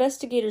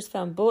 Investigators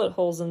found bullet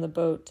holes in the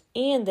boat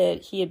and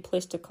that he had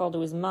placed a call to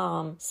his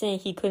mom saying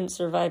he couldn't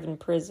survive in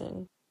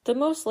prison. The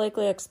most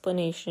likely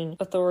explanation,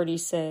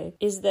 authorities say,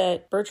 is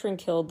that Bertrand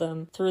killed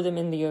them, threw them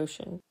in the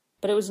ocean,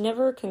 but it was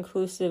never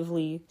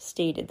conclusively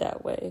stated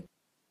that way.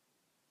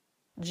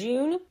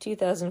 June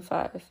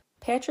 2005.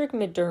 Patrick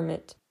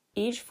McDermott,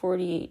 age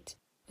 48,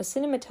 a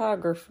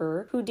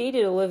cinematographer who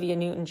dated Olivia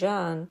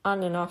Newton-John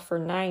on and off for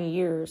 9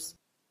 years.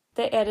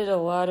 That added a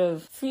lot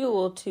of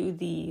fuel to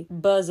the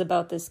buzz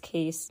about this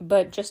case,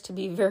 but just to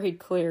be very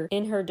clear,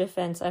 in her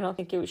defense, I don't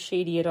think it was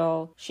shady at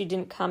all. She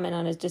didn't comment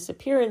on his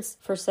disappearance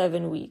for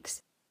 7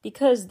 weeks,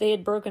 because they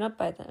had broken up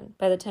by then,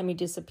 by the time he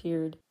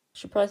disappeared.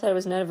 She probably thought it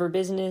was none of her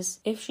business,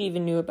 if she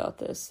even knew about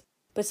this.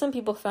 But some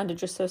people found it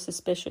just so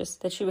suspicious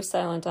that she was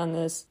silent on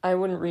this. I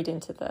wouldn't read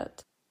into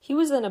that. He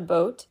was in a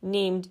boat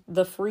named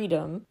the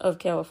Freedom of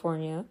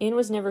California and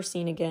was never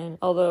seen again,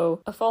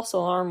 although a false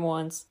alarm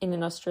once in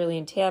an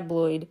Australian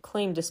tabloid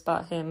claimed to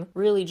spot him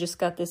really just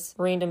got this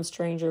random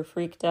stranger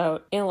freaked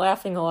out and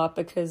laughing a lot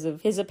because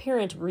of his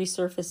apparent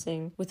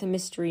resurfacing with a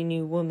mystery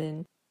new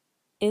woman.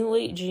 In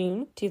late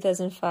June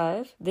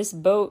 2005, this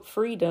boat,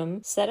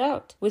 Freedom, set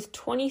out with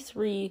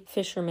 23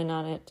 fishermen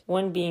on it,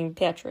 one being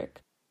Patrick.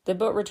 The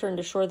boat returned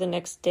to shore the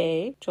next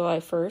day, July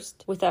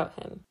 1st, without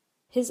him.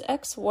 His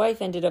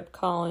ex-wife ended up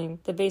calling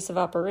the base of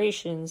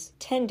operations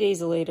 10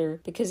 days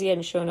later because he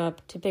hadn't shown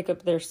up to pick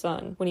up their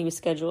son when he was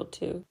scheduled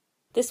to.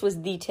 This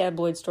was the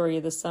tabloid story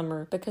of the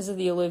summer because of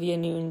the Olivia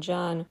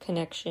Newton-John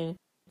connection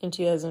in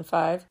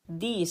 2005,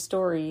 the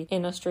story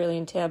in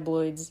Australian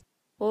tabloids.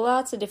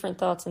 Lots of different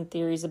thoughts and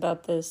theories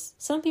about this.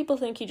 Some people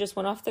think he just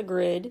went off the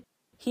grid.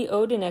 He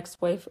owed an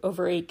ex-wife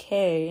over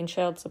 $8,000 in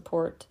child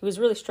support. He was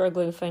really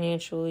struggling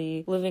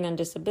financially, living on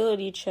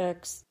disability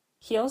checks.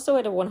 He also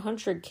had a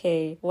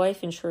 $100,000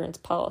 life insurance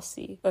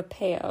policy, a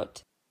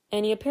payout.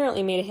 And he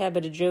apparently made a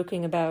habit of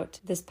joking about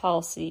this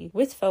policy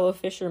with fellow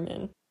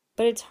fishermen.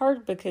 But it's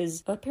hard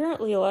because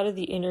apparently a lot of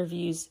the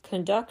interviews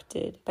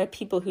conducted by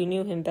people who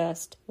knew him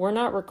best were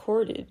not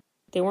recorded.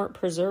 They weren't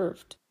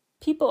preserved.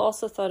 People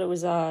also thought it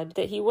was odd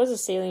that he was a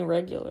sailing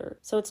regular,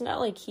 so it's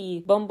not like he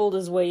bumbled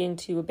his way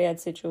into a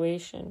bad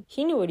situation.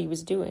 He knew what he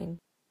was doing.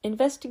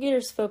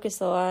 Investigators focus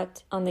a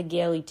lot on the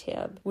galley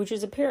tab, which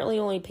is apparently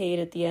only paid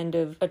at the end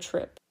of a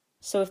trip.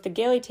 So if the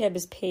galley tab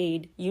is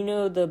paid, you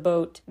know the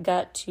boat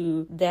got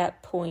to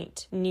that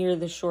point near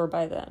the shore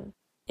by then.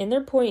 And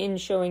their point in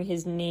showing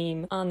his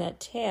name on that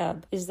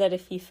tab is that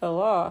if he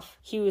fell off,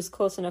 he was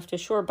close enough to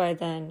shore by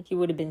then, he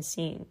would have been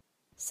seen.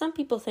 Some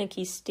people think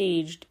he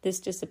staged this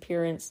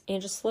disappearance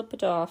and just slipped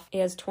it off.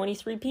 As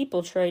 23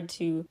 people tried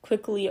to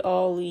quickly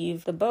all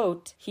leave the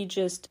boat, he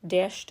just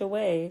dashed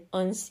away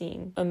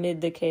unseen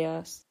amid the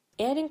chaos.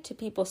 Adding to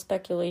people's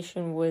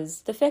speculation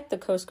was the fact the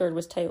Coast Guard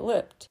was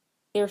tight-lipped.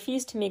 They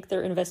refused to make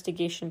their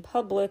investigation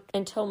public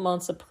until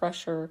months of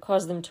pressure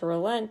caused them to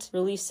relent,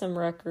 release some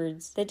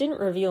records that didn't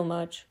reveal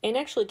much, and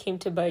actually came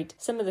to bite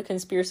some of the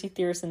conspiracy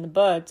theorists in the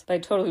butt by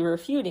totally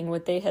refuting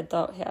what they had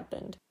thought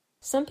happened.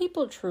 Some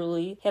people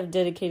truly have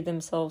dedicated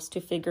themselves to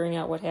figuring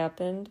out what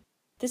happened.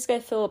 This guy,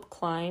 Philip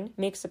Klein,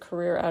 makes a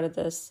career out of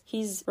this.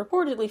 He's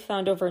reportedly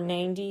found over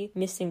 90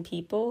 missing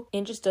people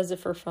and just does it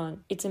for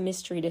fun. It's a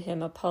mystery to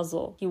him, a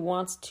puzzle. He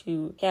wants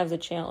to have the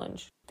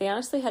challenge. They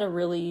honestly had a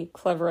really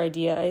clever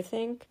idea, I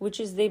think,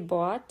 which is they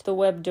bought the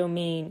web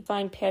domain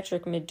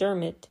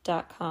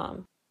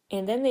findpatrickmcdermott.com,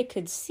 and then they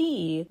could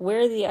see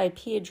where the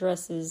IP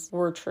addresses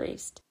were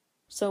traced.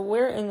 So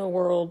where in the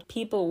world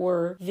people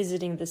were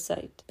visiting the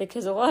site.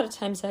 Because a lot of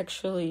times,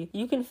 actually,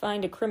 you can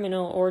find a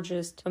criminal or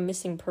just a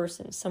missing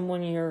person,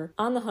 someone you're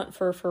on the hunt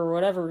for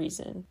whatever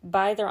reason,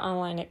 by their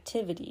online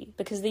activity.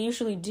 Because they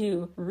usually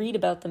do read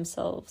about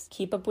themselves,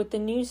 keep up with the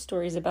news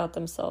stories about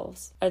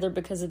themselves, either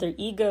because of their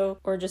ego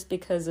or just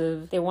because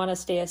of they want to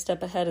stay a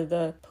step ahead of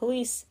the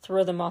police,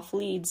 throw them off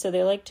lead, so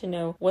they like to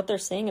know what they're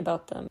saying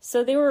about them.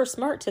 So they were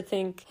smart to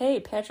think,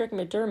 hey, Patrick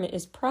McDermott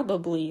is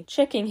probably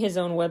checking his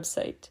own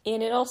website.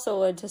 And it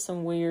also led to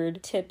some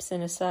weird tips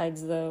and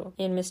asides, though,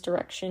 and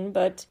misdirection,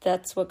 but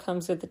that's what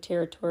comes with the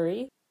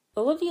territory.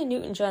 Olivia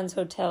Newton-John's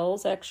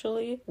hotels,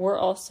 actually, were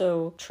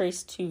also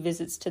traced to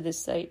visits to this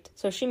site,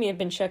 so she may have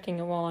been checking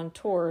him while on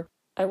tour.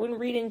 I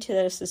wouldn't read into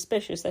that as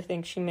suspicious. I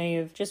think she may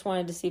have just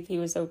wanted to see if he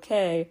was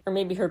okay, or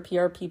maybe her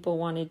PR people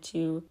wanted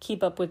to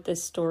keep up with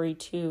this story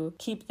to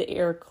keep the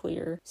air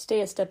clear, stay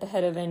a step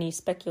ahead of any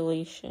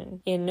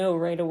speculation, and know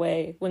right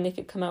away when they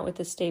could come out with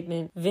a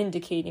statement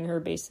vindicating her,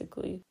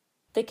 basically.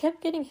 They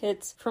kept getting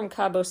hits from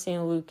Cabo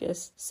San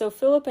Lucas, so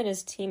Philip and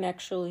his team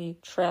actually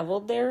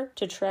traveled there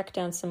to track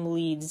down some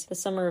leads the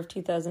summer of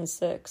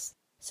 2006.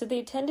 So they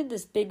attended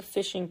this big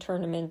fishing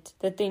tournament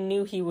that they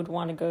knew he would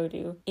want to go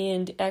to,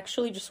 and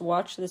actually just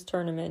watched this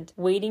tournament,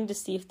 waiting to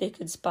see if they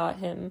could spot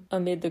him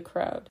amid the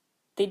crowd.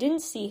 They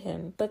didn't see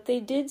him, but they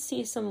did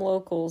see some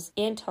locals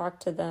and talk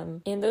to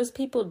them, and those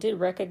people did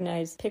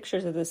recognize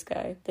pictures of this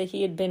guy, that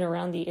he had been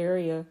around the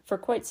area for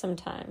quite some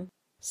time.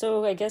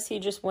 So I guess he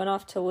just went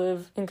off to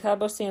live in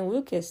Cabo San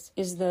Lucas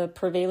is the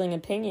prevailing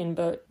opinion,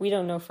 but we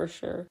don't know for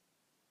sure.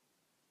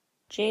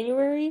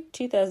 January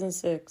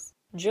 2006.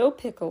 Joe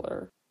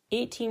Pickler,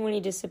 18 when he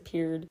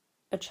disappeared,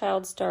 a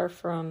child star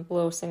from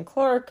Lois and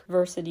Clark,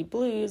 Varsity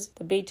Blues,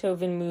 the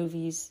Beethoven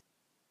movies.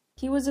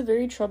 He was a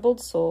very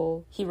troubled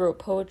soul. He wrote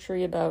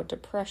poetry about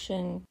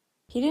depression.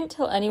 He didn't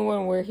tell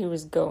anyone where he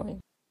was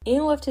going.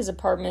 Ian left his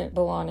apartment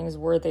belongings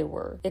where they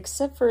were,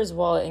 except for his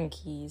wallet and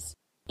keys.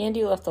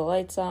 Andy left the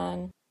lights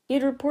on. He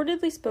had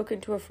reportedly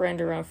spoken to a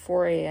friend around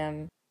 4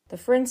 a.m. The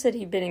friend said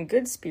he'd been in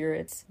good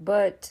spirits,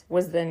 but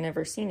was then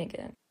never seen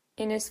again.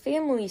 And his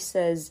family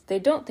says they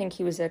don't think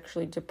he was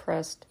actually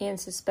depressed and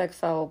suspect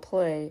foul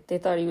play. They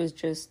thought he was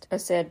just a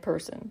sad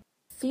person.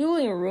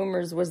 Fueling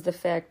rumors was the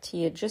fact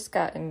he had just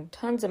gotten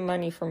tons of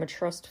money from a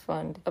trust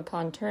fund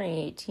upon turning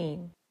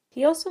 18.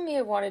 He also may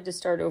have wanted to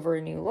start over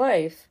a new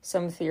life,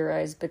 some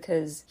theorize,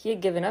 because he had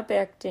given up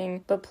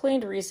acting, but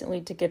planned recently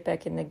to get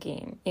back in the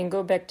game and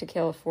go back to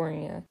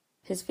California.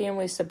 His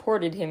family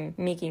supported him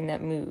making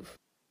that move.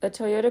 A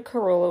Toyota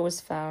Corolla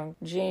was found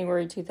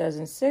January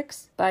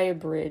 2006 by a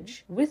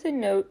bridge with a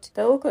note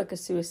that looked like a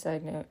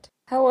suicide note.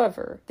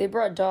 However, they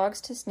brought dogs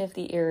to sniff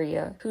the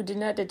area who did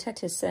not detect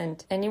his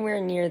scent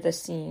anywhere near the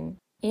scene.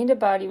 And a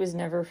body was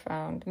never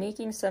found,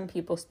 making some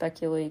people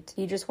speculate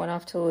he just went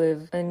off to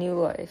live a new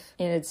life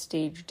and had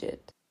staged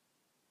it.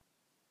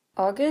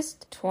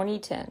 August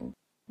 2010.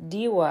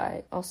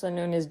 DY, also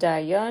known as Da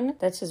Yun,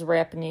 that's his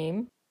rap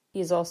name. He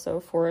is also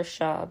Forrest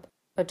Schaub,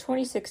 a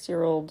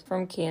 26-year-old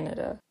from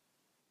Canada.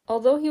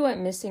 Although he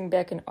went missing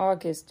back in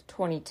August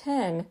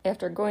 2010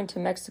 after going to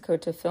Mexico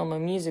to film a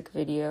music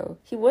video,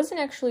 he wasn't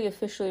actually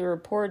officially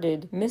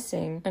reported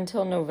missing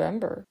until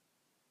November.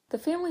 The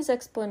family's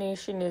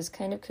explanation is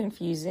kind of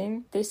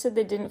confusing. They said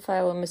they didn't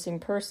file a missing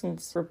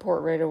persons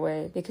report right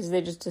away because they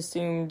just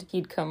assumed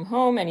he'd come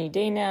home any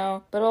day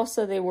now, but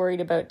also they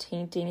worried about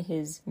tainting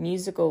his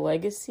musical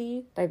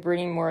legacy by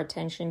bringing more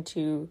attention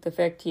to the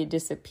fact he had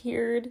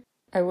disappeared.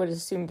 I would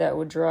assume that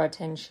would draw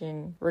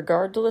attention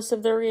regardless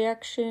of their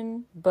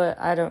reaction, but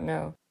I don't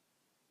know.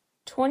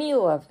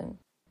 2011.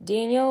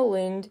 Daniel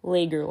Lind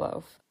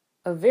Lagerlöf,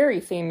 a very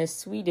famous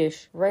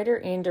Swedish writer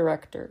and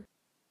director.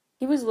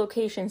 He was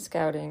location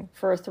scouting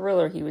for a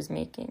thriller he was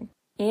making,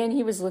 and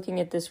he was looking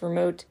at this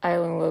remote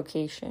island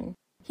location.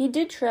 He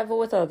did travel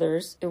with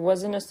others, it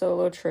wasn't a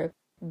solo trip,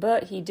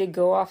 but he did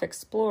go off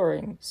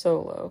exploring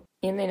solo,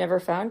 and they never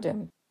found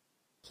him.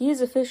 He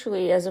is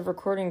officially, as of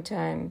recording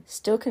time,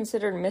 still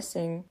considered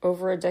missing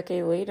over a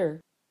decade later.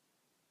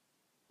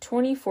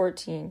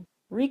 2014.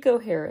 Rico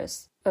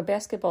Harris, a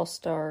basketball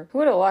star who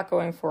had a lot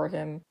going for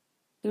him.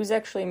 He was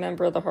actually a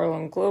member of the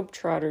Harlem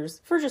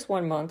Globetrotters for just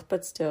 1 month,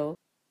 but still.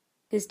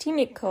 His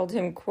teammate called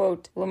him,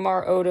 quote,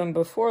 Lamar Odom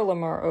before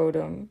Lamar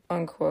Odom,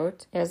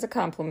 unquote, as a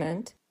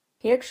compliment.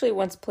 He actually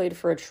once played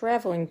for a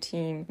traveling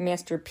team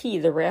Master P,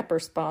 the rapper,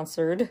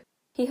 sponsored.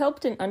 He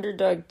helped an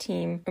underdog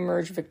team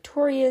emerge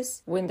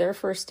victorious, win their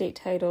first state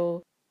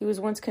title. He was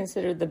once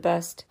considered the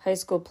best high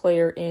school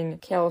player in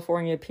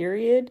California,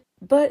 period.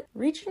 But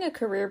reaching a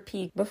career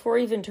peak before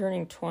even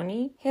turning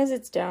 20 has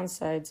its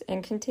downsides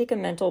and can take a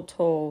mental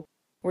toll,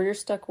 where you're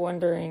stuck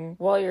wondering,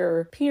 while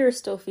your peers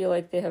still feel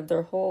like they have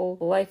their whole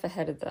life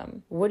ahead of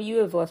them, what do you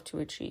have left to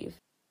achieve?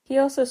 He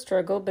also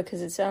struggled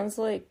because it sounds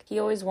like he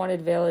always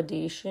wanted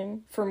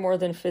validation for more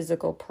than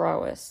physical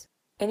prowess.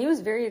 And he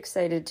was very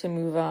excited to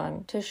move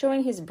on to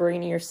showing his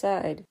brainier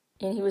side,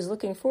 and he was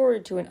looking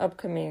forward to an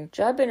upcoming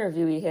job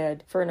interview he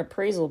had for an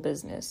appraisal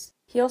business.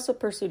 He also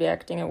pursued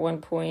acting at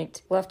one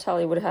point, left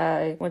Hollywood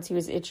High once he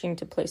was itching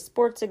to play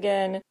sports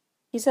again.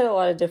 He's had a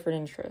lot of different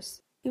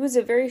interests. He was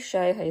a very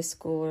shy high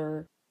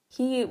schooler.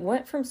 He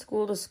went from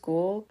school to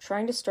school,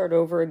 trying to start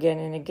over again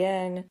and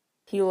again.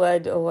 He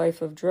led a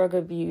life of drug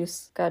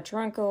abuse, got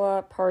drunk a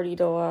lot, partied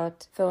a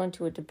lot, fell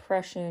into a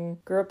depression,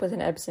 grew up with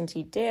an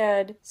absentee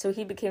dad, so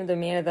he became the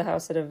man of the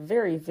house at a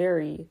very,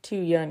 very too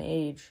young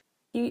age.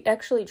 He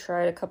actually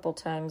tried a couple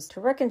times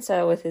to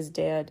reconcile with his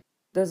dad.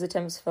 Those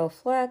attempts fell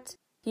flat.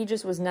 He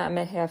just was not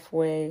met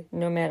halfway,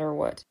 no matter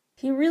what.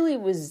 He really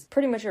was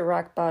pretty much at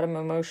rock bottom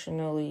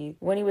emotionally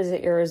when he was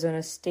at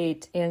Arizona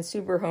State and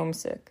super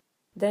homesick.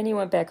 Then he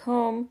went back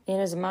home, and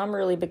his mom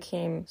really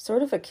became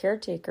sort of a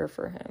caretaker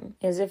for him,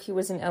 as if he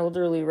was an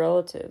elderly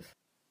relative.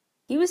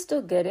 He was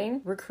still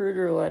getting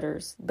recruiter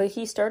letters, but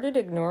he started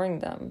ignoring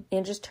them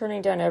and just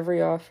turning down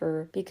every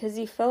offer because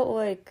he felt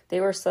like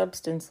they were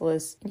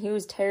substanceless, and he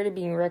was tired of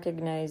being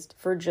recognized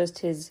for just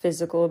his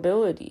physical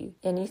ability.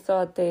 And he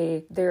thought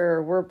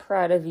we're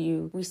proud of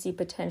you, we see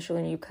potential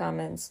in you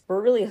comments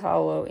were really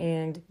hollow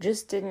and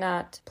just did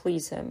not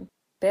please him.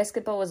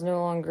 Basketball was no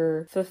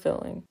longer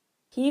fulfilling.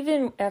 He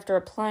even, after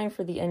applying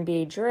for the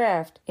NBA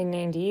draft in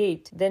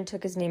 '98, then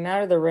took his name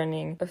out of the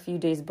running a few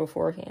days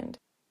beforehand.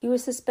 He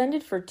was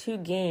suspended for 2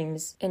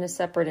 games in a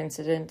separate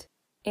incident,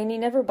 and he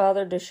never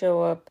bothered to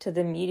show up to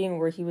the meeting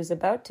where he was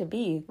about to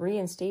be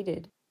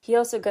reinstated. He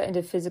also got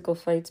into physical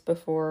fights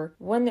before,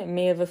 one that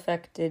may have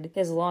affected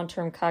his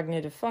long-term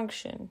cognitive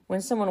function,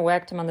 when someone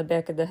whacked him on the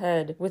back of the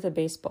head with a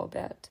baseball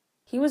bat.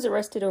 He was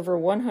arrested over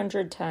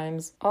 100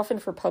 times, often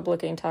for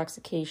public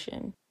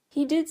intoxication.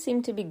 He did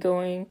seem to be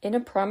going in a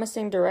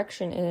promising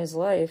direction in his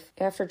life.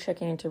 After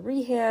checking into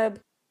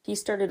rehab, he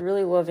started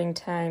really loving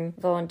time,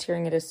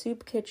 volunteering at a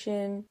soup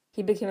kitchen.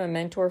 He became a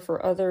mentor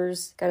for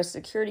others, got a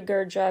security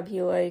guard job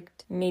he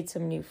liked, made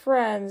some new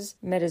friends,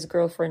 met his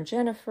girlfriend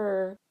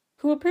Jennifer,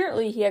 who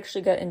apparently he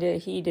actually got into a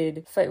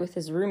heated fight with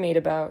his roommate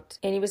about,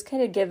 and he was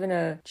kind of given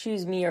a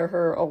choose me or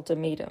her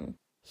ultimatum.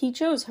 He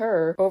chose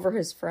her over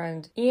his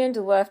friend and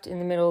left in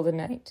the middle of the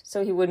night,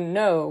 so he wouldn't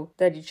know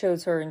that he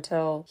chose her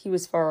until he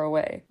was far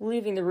away,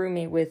 leaving the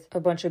roommate with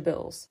a bunch of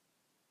bills.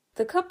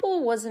 The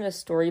couple wasn't a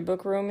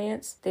storybook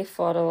romance. They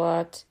fought a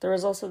lot. There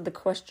was also the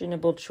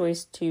questionable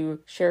choice to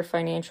share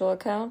financial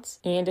accounts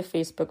and a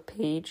Facebook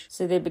page,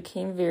 so they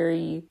became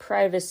very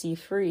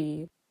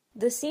privacy-free.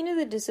 The scene of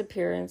the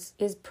disappearance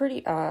is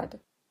pretty odd.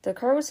 The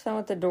car was found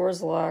with the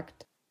doors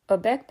locked. A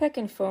backpack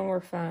and phone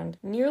were found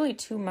nearly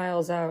 2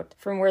 miles out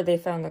from where they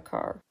found the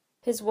car.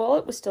 His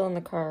wallet was still in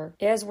the car,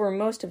 as were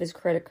most of his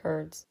credit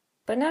cards,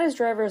 but not his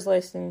driver's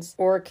license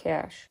or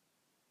cash.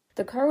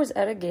 The car was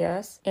out of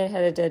gas and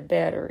had a dead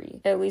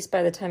battery, at least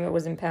by the time it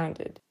was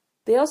impounded.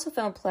 They also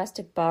found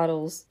plastic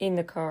bottles in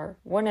the car,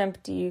 one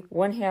empty,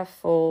 one half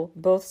full,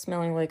 both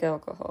smelling like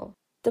alcohol.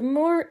 The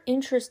more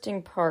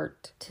interesting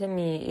part to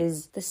me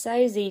is the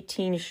size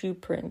 18 shoe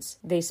prints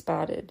they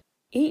spotted.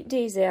 8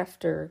 days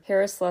after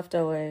Harris left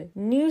LA,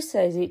 new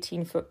size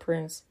 18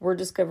 footprints were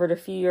discovered a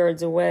few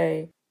yards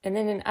away, and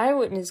then an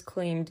eyewitness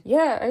claimed,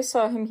 "Yeah, I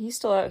saw him, he's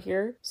still out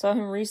here, saw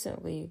him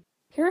recently."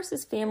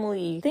 Harris's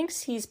family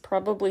thinks he's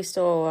probably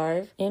still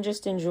alive and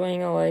just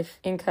enjoying a life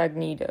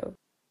incognito.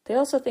 They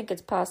also think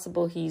it's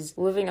possible he's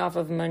living off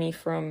of money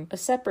from a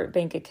separate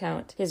bank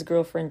account his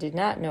girlfriend did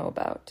not know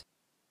about.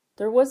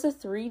 There was a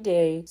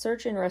 3-day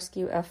search and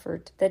rescue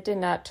effort that did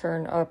not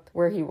turn up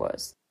where he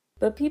was.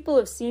 But people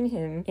have seen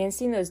him and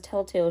seen those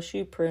telltale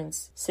shoe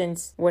prints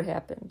since what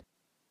happened.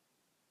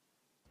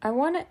 I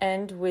want to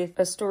end with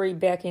a story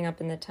backing up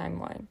in the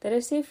timeline that I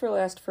saved for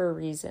last for a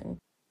reason.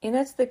 And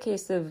that's the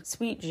case of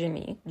Sweet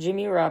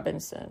Jimmy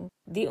Robinson,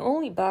 the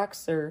only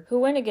boxer who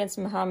went against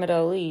Muhammad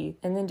Ali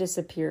and then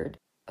disappeared.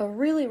 A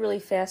really, really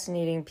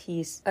fascinating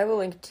piece I will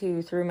link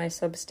to through my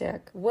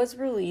Substack was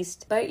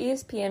released by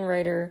ESPN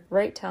writer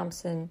Wright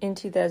Thompson in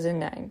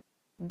 2009,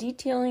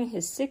 detailing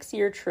his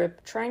 6-year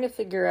trip trying to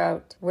figure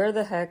out where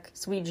the heck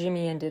Sweet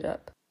Jimmy ended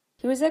up.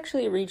 He was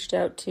actually reached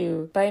out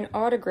to by an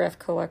autograph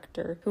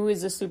collector who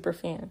is a super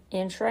fan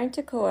and trying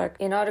to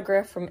collect an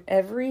autograph from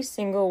every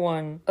single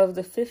one of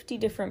the 50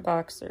 different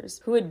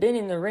boxers who had been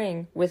in the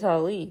ring with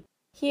Ali.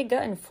 He had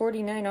gotten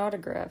 49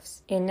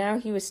 autographs, and now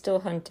he was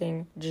still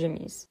hunting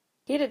Jimmy's.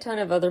 He had a ton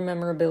of other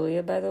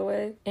memorabilia, by the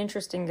way.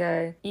 Interesting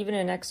guy, even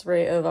an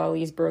x-ray of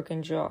Ali's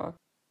broken jaw.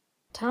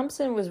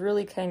 Thompson was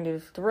really kind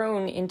of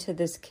thrown into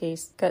this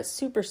case, got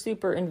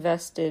super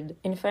invested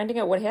in finding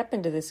out what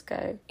happened to this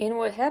guy. And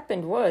what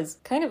happened was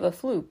kind of a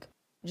fluke.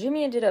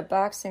 Jimmy ended up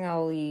boxing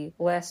Ali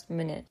last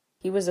minute.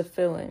 He was a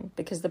fill-in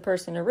because the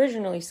person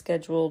originally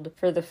scheduled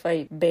for the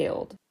fight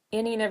bailed.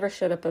 And he never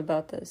shut up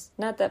about this.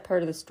 Not that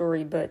part of the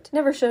story, but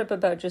never shut up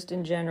about just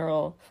in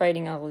general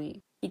fighting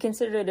Ali. He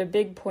considered it a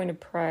big point of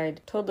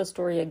pride, told the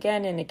story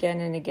again and again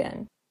and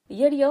again.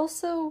 Yet he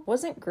also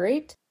wasn't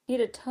great. He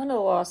had a ton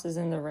of losses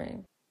in the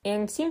ring,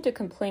 and seemed to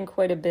complain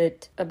quite a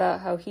bit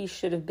about how he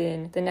should have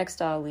been the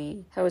next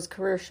Ali, how his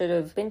career should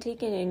have been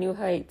taken to new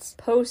heights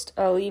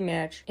post-Ali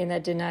match, and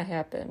that did not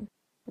happen.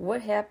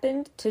 What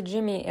happened to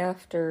Jimmy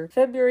after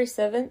February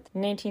 7th,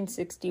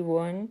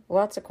 1961?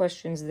 Lots of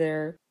questions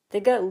there. They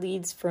got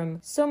leads from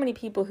so many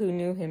people who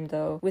knew him,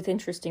 though, with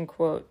interesting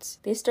quotes.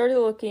 They started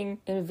looking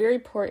in very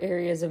poor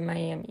areas of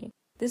Miami.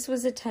 This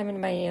was a time in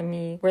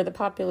Miami where the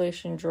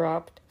population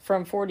dropped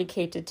from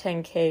 40K to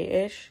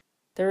 10K-ish.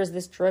 There was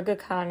this drug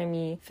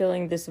economy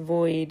filling this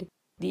void.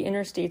 The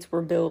interstates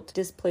were built,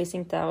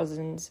 displacing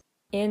thousands.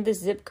 And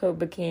this zip code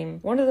became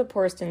one of the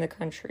poorest in the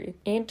country.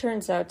 And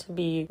turns out to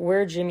be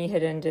where Jimmy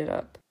had ended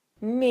up.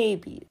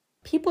 Maybe.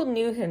 People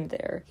knew him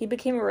there. He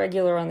became a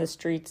regular on the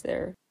streets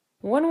there.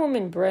 One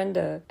woman,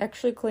 Brenda,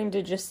 actually claimed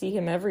to just see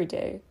him every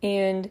day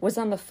and was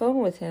on the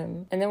phone with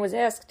him and then was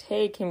asked,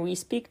 hey, can we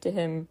speak to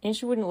him? And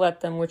she wouldn't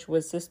let them, which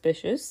was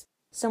suspicious.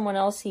 Someone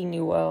else he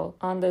knew well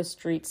on those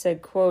streets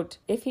said, quote,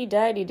 if he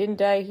died, he didn't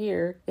die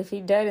here. If he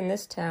died in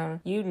this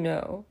town, you'd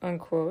know,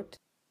 unquote.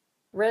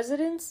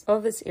 Residents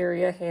of this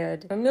area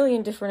had a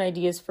million different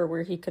ideas for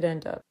where he could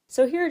end up.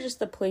 So here are just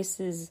the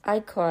places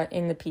I caught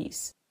in the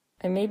piece.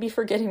 I may be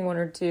forgetting one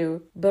or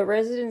two, but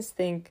residents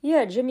think,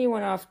 yeah, Jimmy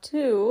went off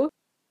to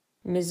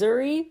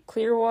Missouri,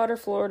 Clearwater,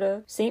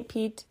 Florida, St.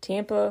 Pete,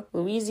 Tampa,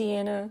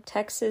 Louisiana,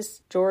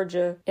 Texas,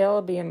 Georgia,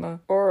 Alabama,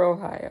 or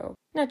Ohio.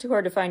 Not too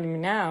hard to find him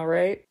now,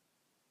 right?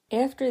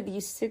 After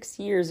these 6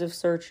 years of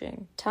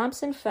searching,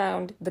 Thompson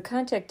found the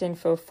contact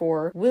info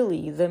for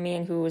Willie, the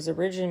man who was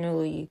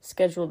originally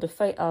scheduled to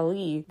fight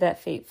Ali that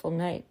fateful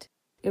night.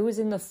 It was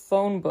in the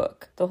phone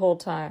book the whole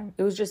time.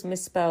 It was just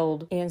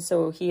misspelled, and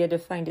so he had to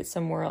find it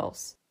somewhere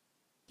else.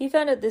 He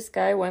found out this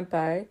guy went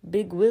by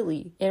Big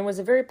Willie and was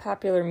a very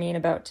popular man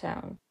about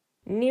town,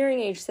 nearing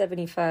age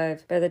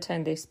 75 by the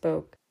time they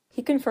spoke.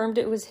 He confirmed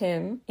it was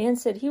him and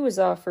said he was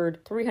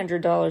offered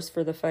 $300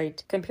 for the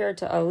fight compared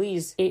to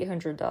Ali's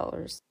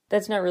 $800.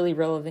 That's not really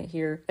relevant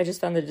here. I just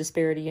found the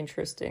disparity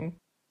interesting.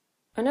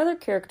 Another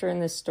character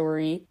in this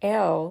story,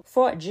 Al,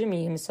 fought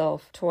Jimmy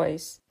himself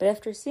twice, but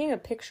after seeing a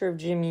picture of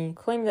Jimmy,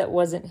 claimed that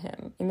wasn't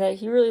him and that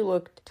he really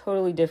looked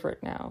totally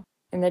different now,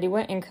 and that he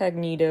went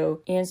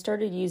incognito and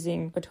started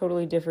using a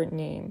totally different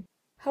name.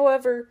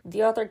 However,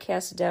 the author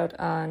cast doubt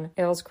on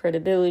Al's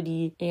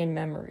credibility and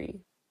memory.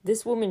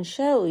 This woman,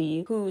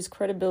 Shelley, whose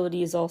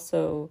credibility is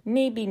also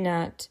maybe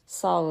not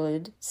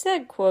solid,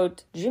 said,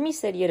 quote, Jimmy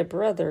said he had a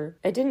brother.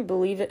 I didn't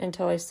believe it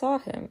until I saw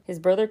him. His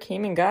brother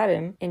came and got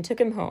him and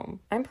took him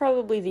home. I'm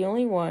probably the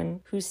only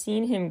one who's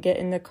seen him get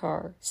in the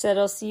car. Said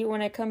I'll see you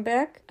when I come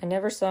back. I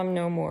never saw him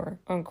no more,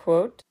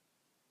 unquote.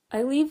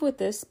 I leave with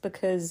this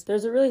because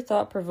there's a really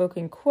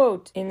thought-provoking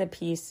quote in the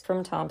piece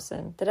from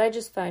Thompson that I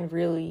just find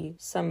really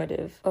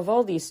summative of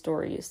all these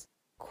stories.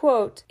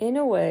 Quote, in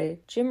a way,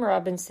 Jim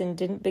Robinson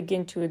didn't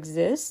begin to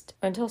exist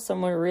until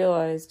someone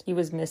realized he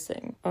was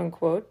missing,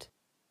 unquote.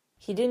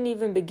 He didn't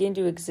even begin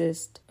to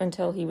exist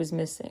until he was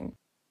missing.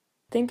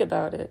 Think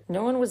about it.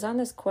 No one was on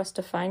this quest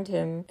to find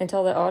him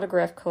until the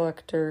autograph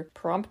collector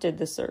prompted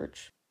the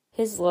search.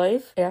 His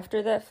life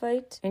after that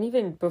fight, and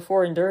even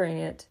before and during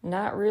it,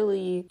 not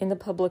really in the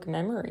public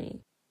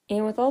memory.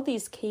 And with all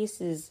these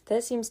cases,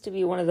 that seems to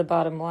be one of the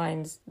bottom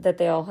lines that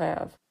they all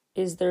have.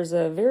 Is there's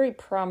a very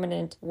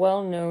prominent,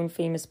 well-known,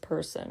 famous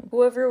person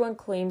who everyone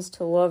claims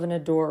to love and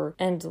adore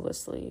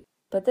endlessly.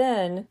 But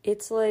then,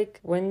 it's like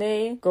when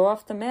they go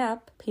off the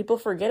map, people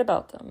forget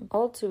about them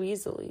all too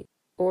easily.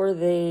 or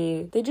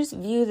they just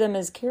view them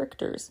as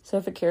characters. So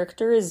if a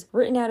character is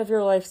written out of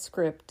your life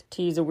script,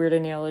 to use a weird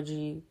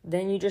analogy,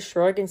 then you just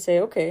shrug and say,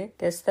 okay,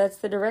 guess that's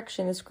the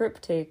direction the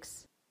script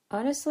takes.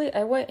 Honestly,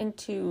 I went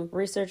into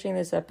researching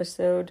this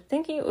episode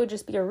thinking it would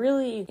just be a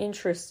really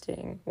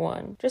interesting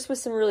one, just with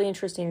some really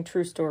interesting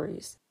true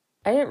stories.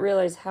 I didn't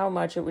realize how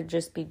much it would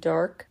just be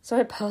dark, so I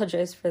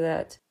apologize for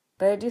that.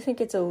 But I do think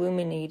it's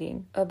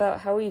illuminating about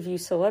how we view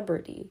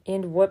celebrity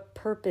and what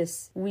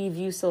purpose we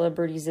view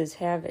celebrities as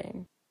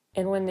having.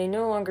 And when they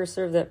no longer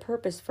serve that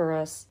purpose for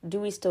us,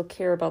 do we still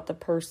care about the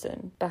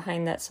person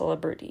behind that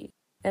celebrity?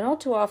 And all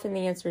too often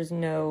the answer is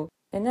no.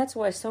 And that's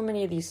why so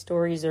many of these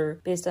stories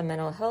are based on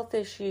mental health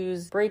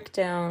issues,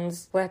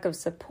 breakdowns, lack of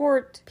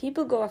support.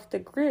 People go off the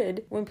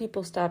grid when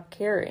people stop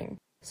caring.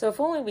 So if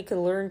only we could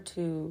learn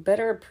to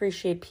better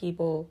appreciate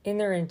people in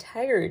their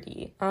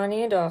entirety, on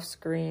and off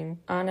screen,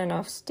 on and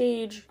off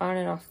stage, on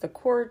and off the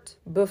court,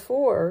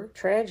 before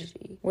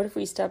tragedy. What if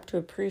we stop to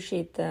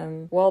appreciate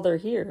them while they're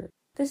here?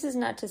 This is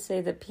not to say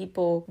that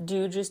people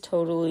do just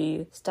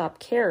totally stop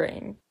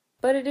caring.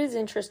 But it is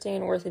interesting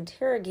and worth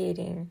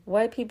interrogating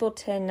why people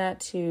tend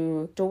not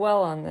to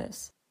dwell on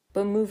this,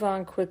 but move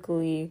on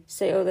quickly,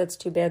 say, oh, that's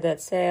too bad,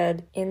 that's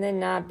sad, and then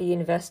not be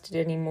invested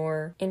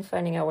anymore in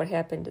finding out what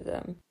happened to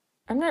them.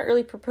 I'm not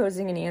really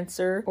proposing an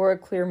answer or a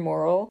clear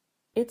moral.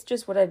 It's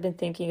just what I've been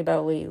thinking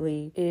about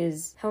lately,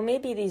 is how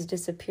maybe these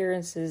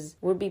disappearances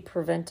would be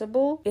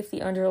preventable if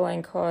the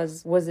underlying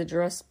cause was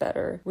addressed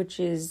better, which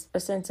is a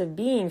sense of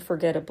being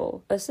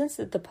forgettable, a sense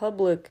that the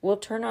public will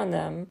turn on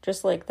them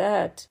just like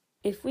that.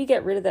 If we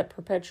get rid of that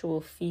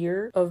perpetual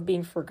fear of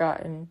being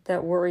forgotten,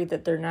 that worry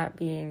that they're not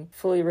being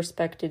fully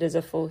respected as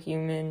a full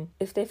human,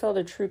 if they felt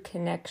a true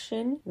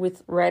connection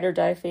with ride or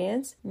die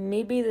fans,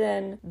 maybe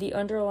then the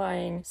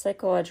underlying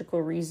psychological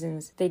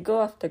reasons they go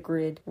off the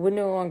grid would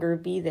no longer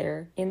be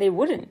there, and they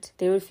wouldn't.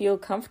 They would feel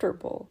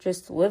comfortable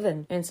just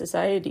living in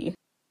society.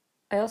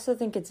 I also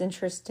think it's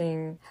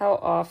interesting how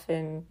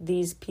often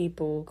these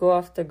people go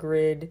off the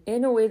grid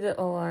in a way that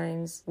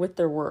aligns with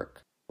their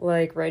work.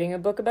 Like writing a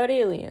book about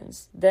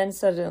aliens. Then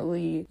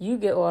suddenly you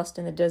get lost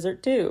in the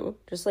desert too,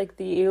 just like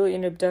the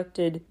alien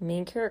abducted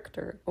main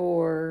character.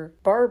 Or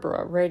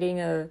Barbara writing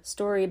a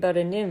story about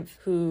a nymph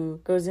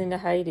who goes into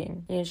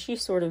hiding, and she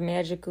sort of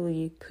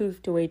magically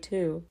poofed away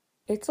too.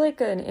 It's like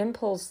an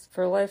impulse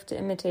for life to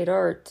imitate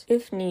art,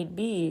 if need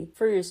be,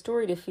 for your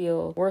story to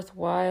feel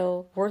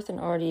worthwhile, worth an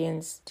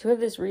audience, to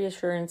have this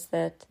reassurance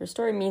that your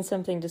story means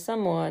something to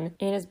someone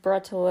and is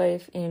brought to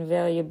life and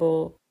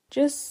valuable.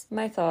 Just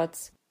my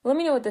thoughts. Let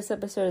me know what this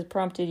episode has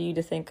prompted you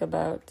to think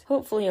about.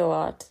 Hopefully a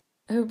lot.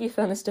 I hope you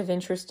found this stuff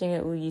interesting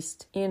at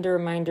least, and a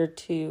reminder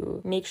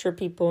to make sure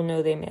people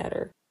know they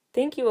matter.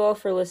 Thank you all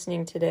for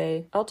listening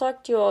today. I'll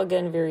talk to you all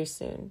again very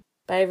soon.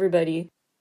 Bye everybody.